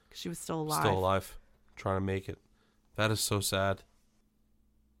hypothermia, because she was still alive. Still alive. Trying to make it. That is so sad.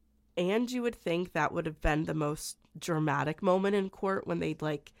 And you would think that would have been the most dramatic moment in court when they'd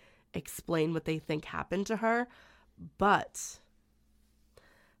explain what they think happened to her. But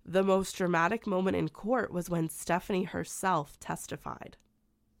the most dramatic moment in court was when Stephanie herself testified.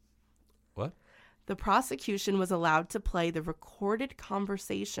 What? The prosecution was allowed to play the recorded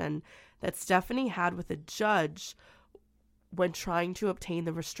conversation that Stephanie had with a judge when trying to obtain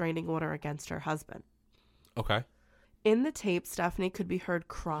the restraining order against her husband. Okay. In the tape, Stephanie could be heard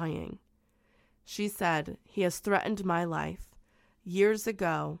crying. She said, "He has threatened my life years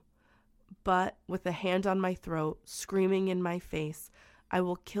ago, but with a hand on my throat, screaming in my face, 'I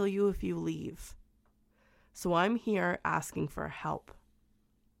will kill you if you leave.' So I'm here asking for help.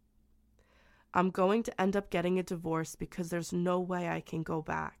 I'm going to end up getting a divorce because there's no way I can go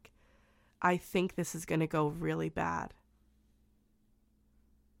back. I think this is going to go really bad."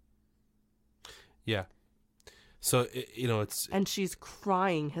 Yeah. So, it's... And she's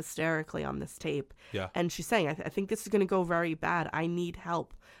crying hysterically on this tape. Yeah. And she's saying, I think this is going to go very bad. I need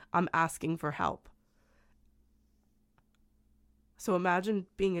help. I'm asking for help. So imagine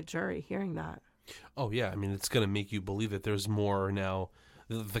being a jury hearing that. Oh, yeah. I mean, it's going to make you believe that there's more now.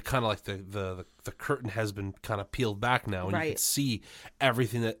 The kind of like the curtain has been kind of peeled back now, and Right. you can see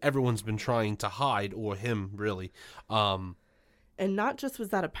everything that everyone's been trying to hide, or him, really. And not just was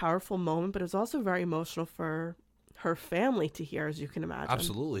that a powerful moment, but it was also very emotional for her family to hear, as you can imagine.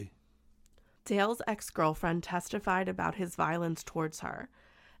 Absolutely. Dale's ex-girlfriend testified about his violence towards her,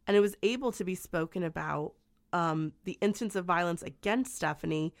 and it was able to be spoken about, the instance of violence against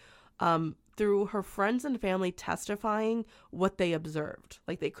Stephanie, through her friends and family testifying what they observed.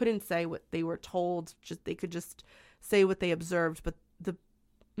 Like, they couldn't say what they were told, they could just say what they observed, but the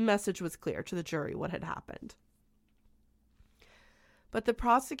message was clear to the jury what had happened. But the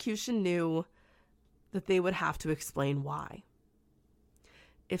prosecution knew that they would have to explain why.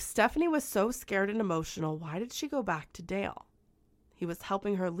 If Stephanie was so scared and emotional, why did she go back to Dale? He was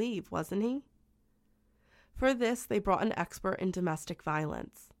helping her leave, wasn't he? For this, they brought an expert in domestic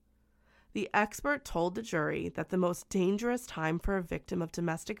violence. The expert told the jury that the most dangerous time for a victim of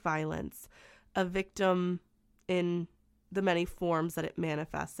domestic violence, a victim in the many forms that it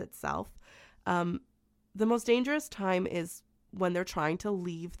manifests itself, the most dangerous time is when they're trying to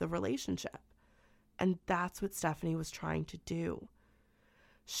leave the relationship. And that's what Stephanie was trying to do.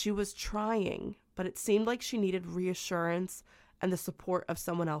 She was trying, but it seemed like she needed reassurance and the support of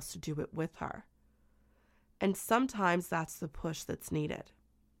someone else to do it with her. And sometimes that's the push that's needed.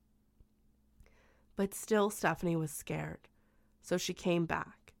 But still, Stephanie was scared. So she came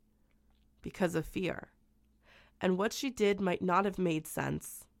back because of fear. And what she did might not have made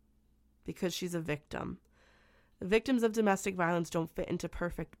sense because she's a victim. The victims of domestic violence don't fit into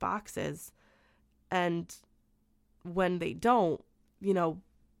perfect boxes. And when they don't,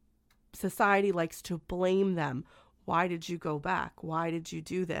 society likes to blame them. Why did you go back? Why did you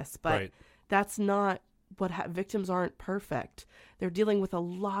do this? But Right. That's not what victims aren't perfect. They're dealing with a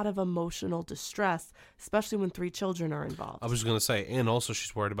lot of emotional distress, especially when 3 children are involved. I was just going to say, and also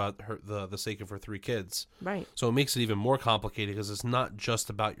she's worried about the sake of her 3 kids. Right. So it makes it even more complicated because it's not just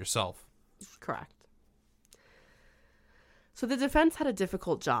about yourself. Correct. So the defense had a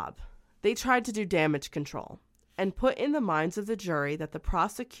difficult job. They tried to do damage control and put in the minds of the jury that the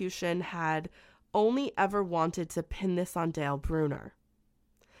prosecution had only ever wanted to pin this on Dale Bruner.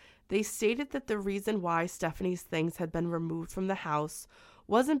 They stated that the reason why Stephanie's things had been removed from the house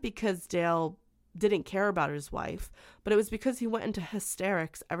wasn't because Dale didn't care about his wife, but it was because he went into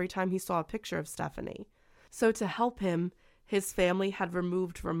hysterics every time he saw a picture of Stephanie. So to help him, his family had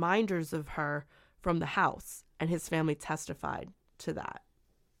removed reminders of her from the house, and his family testified to that.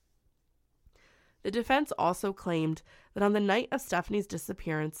 The defense also claimed that on the night of Stephanie's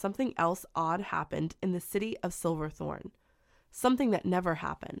disappearance, something else odd happened in the city of Silverthorne. Something that never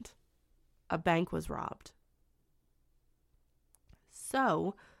happened. A bank was robbed.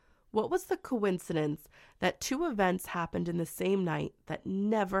 So, what was the coincidence that 2 events happened in the same night that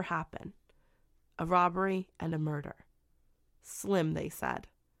never happened? A robbery and a murder. Slim, they said.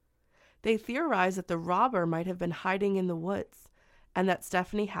 They theorized that the robber might have been hiding in the woods, and that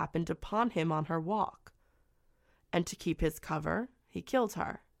Stephanie happened upon him on her walk. And to keep his cover, he killed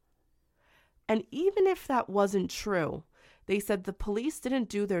her. And even if that wasn't true, they said the police didn't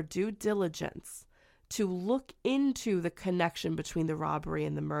do their due diligence to look into the connection between the robbery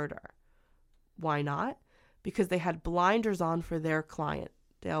and the murder. Why not? Because they had blinders on for their client,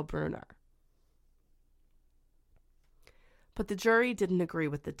 Dale Bruner. But the jury didn't agree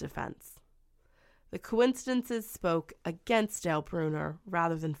with the defense. The coincidences spoke against Dale Bruner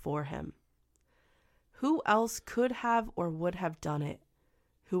rather than for him. Who else could have or would have done it?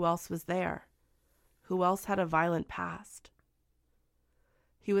 Who else was there? Who else had a violent past?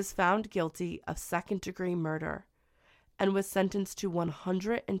 He was found guilty of second-degree murder and was sentenced to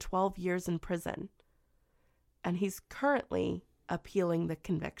 112 years in prison. And he's currently appealing the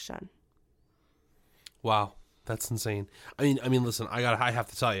conviction. Wow, that's insane. I mean, listen, I have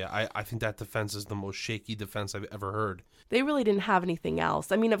to tell you, I think that defense is the most shaky defense I've ever heard. They really didn't have anything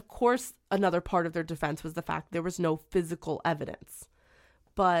else. I mean, of course, another part of their defense was the fact there was no physical evidence.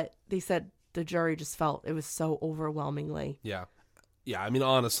 But they said the jury just felt it was so overwhelmingly. Yeah. Yeah, I mean,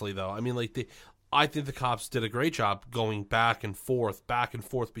 honestly, though, I think the cops did a great job going back and forth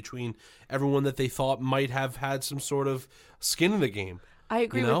between everyone that they thought might have had some sort of skin in the game. I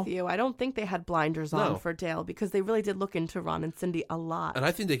agree with you. I don't think they had blinders on No. for Dale because they really did look into Ron and Cindy a lot. And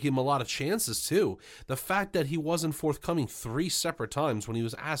I think they gave him a lot of chances, too. The fact that he wasn't forthcoming 3 separate times when he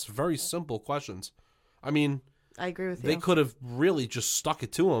was asked very simple questions. I mean, I agree with you. they could have really just stuck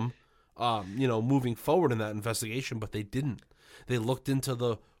it to him, moving forward in that investigation, but they didn't. They looked into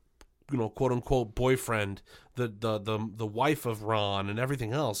the, quote unquote boyfriend, the wife of Ron, and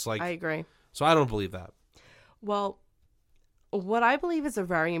everything else. I agree. So I don't believe that. Well, what I believe is a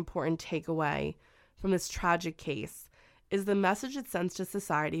very important takeaway from this tragic case is the message it sends to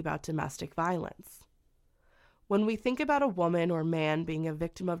society about domestic violence. When we think about a woman or man being a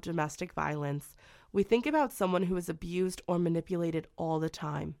victim of domestic violence, we think about someone who is abused or manipulated all the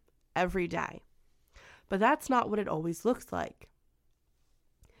time, every day. But that's not what it always looks like.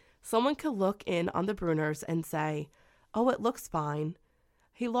 Someone could look in on the Bruners and say, oh, it looks fine.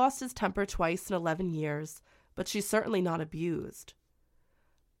 He lost his temper twice in 11 years, but she's certainly not abused.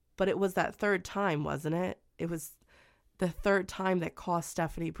 But it was that third time, wasn't it? It was the third time that cost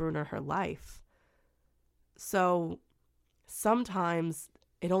Stephanie Bruner her life. So sometimes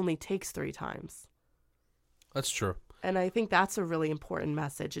it only takes 3 times. That's true. And I think that's a really important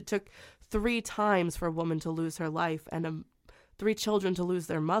message. It took 3 times for a woman to lose her life and 3 children to lose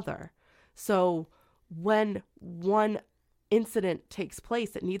their mother. So when one incident takes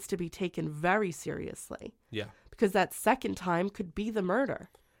place, it needs to be taken very seriously. Yeah. Because that second time could be the murder.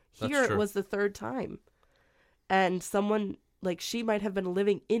 That's Here true. it was the third time. And someone like she might have been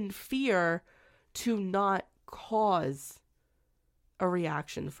living in fear to not cause a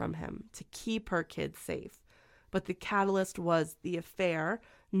reaction from him, to keep her kids safe. But the catalyst was the affair,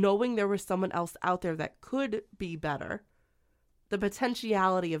 knowing there was someone else out there that could be better, the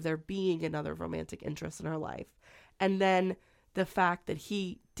potentiality of there being another romantic interest in her life, and then the fact that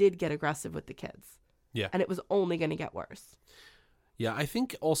he did get aggressive with the kids. Yeah. And it was only going to get worse. Yeah, I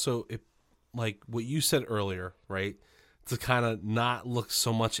think also, like what you said earlier, right, to kind of not look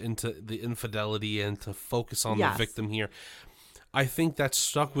so much into the infidelity and to focus on Yes. the victim here. I think that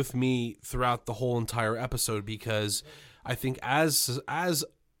stuck with me throughout the whole entire episode because I think as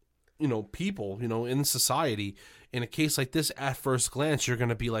people, in society, in a case like this, at first glance, you're going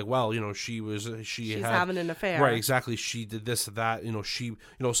to be like, well, she's having an affair. Right, exactly. She did this or that.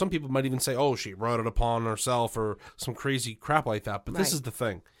 Some people might even say, oh, she brought it upon herself or some crazy crap like that. But this Right. is the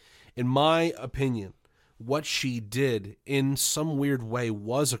thing. In my opinion, what she did in some weird way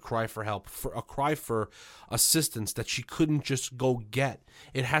was a cry for help, a cry for assistance that she couldn't just go get.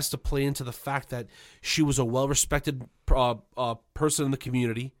 It has to play into the fact that she was a well-respected person in the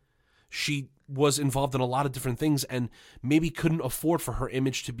community. She was involved in a lot of different things and maybe couldn't afford for her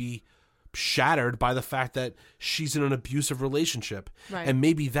image to be shattered by the fact that she's in an abusive relationship. Right. And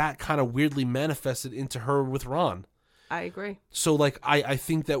maybe that kind of weirdly manifested into her with Ron. I agree. So, I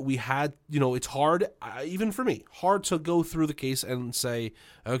think that we had, it's hard, even for me, hard to go through the case and say,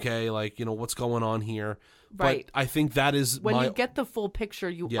 okay, what's going on here. Right. But I think that is When you get the full picture,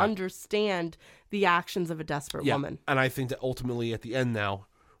 you understand the actions of a desperate woman. And I think that ultimately at the end now,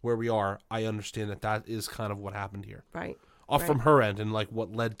 where we are, I understand that is kind of what happened here. Right. From her end and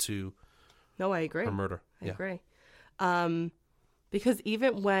what led to No, I agree. her murder. I agree. Because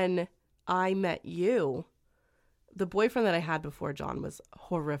even when I met you, the boyfriend that I had before John was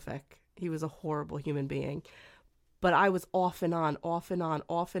horrific. He was a horrible human being. But I was off and on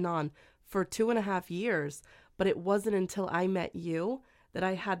for 2.5 years. But it wasn't until I met you that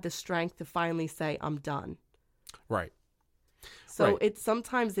I had the strength to finally say, I'm done. Right. So Right. it's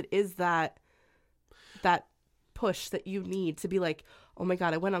sometimes it is that push that you need to be like, oh my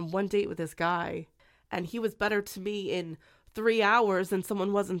God, I went on one date with this guy and he was better to me in 3 hours than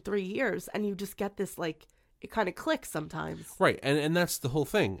someone was in 3 years. And you just get this, like, it kind of clicks sometimes. Right, and that's the whole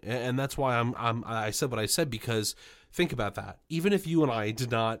thing, and that's why I said what I said, because think about that. Even if you and I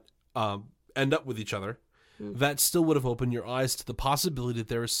did not end up with each other, that still would have opened your eyes to the possibility that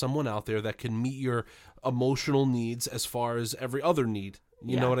there is someone out there that can meet your emotional needs as far as every other need.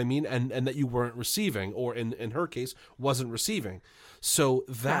 You know what I mean? And that you weren't receiving, or in her case, wasn't receiving. So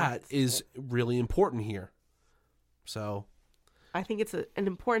that is really important here. So I think it's an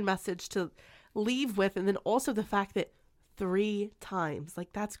important message to leave with. And then also the fact that 3 times,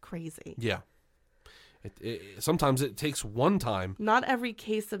 like, that's crazy. yeah. Sometimes it takes one time. Not every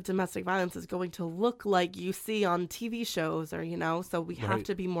case of domestic violence is going to look like you see on TV shows or, so we have Right.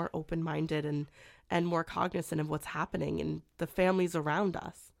 to be more open-minded and more cognizant of what's happening in the families around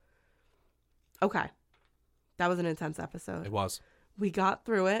us. Okay. That was an intense episode. It was. We got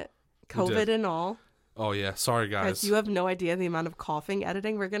through it, We did. COVID and all. Oh, yeah. Sorry, guys. Guys, you have no idea the amount of coughing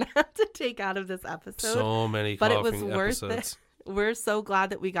editing we're going to have to take out of this episode. So many But coughing it was worth episodes. it. We're so glad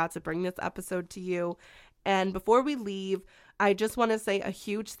that we got to bring this episode to you. And before we leave, I just want to say a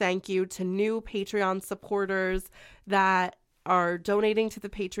huge thank you to new Patreon supporters that are donating to the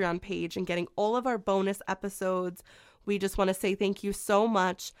Patreon page and getting all of our bonus episodes. We just want to say thank you so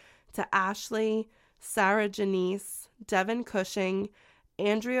much to Ashley, Sarah Janice, Devin Cushing,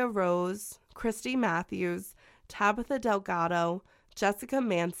 Andrea Rose, Christy Matthews, Tabitha Delgado, Jessica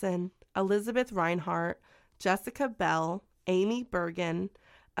Manson, Elizabeth Reinhart, Jessica Bell, Amy Bergen,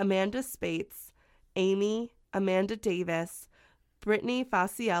 Amanda Spates, Amy, Amanda Davis, Brittany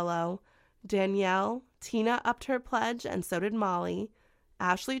Faciello, Danielle, Tina upped her pledge and so did Molly,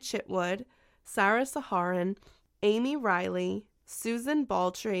 Ashley Chitwood, Sarah Saharan, Amy Riley, Susan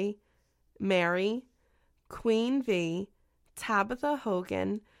Baltree, Mary, Queen V, Tabitha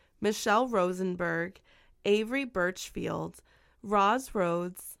Hogan, Michelle Rosenberg, Avery Birchfield, Roz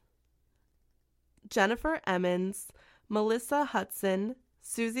Rhodes, Jennifer Emmons, Melissa Hudson,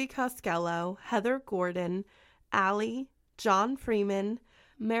 Susie Costello, Heather Gordon, Allie, John Freeman,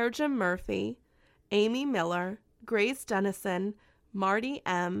 Merjam Murphy, Amy Miller, Grace Dennison, Marty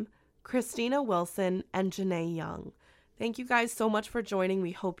M., Christina Wilson, and Janae Young. Thank you guys so much for joining.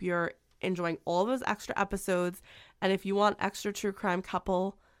 We hope you're enjoying all those extra episodes. And if you want extra True Crime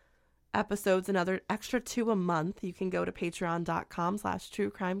Couple episodes, another extra 2 a month, you can go to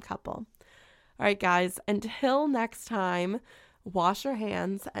patreon.com/truecrimecouple. All right, guys, until next time, wash your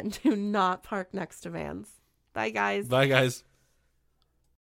hands and do not park next to vans. Bye, guys. Bye, guys.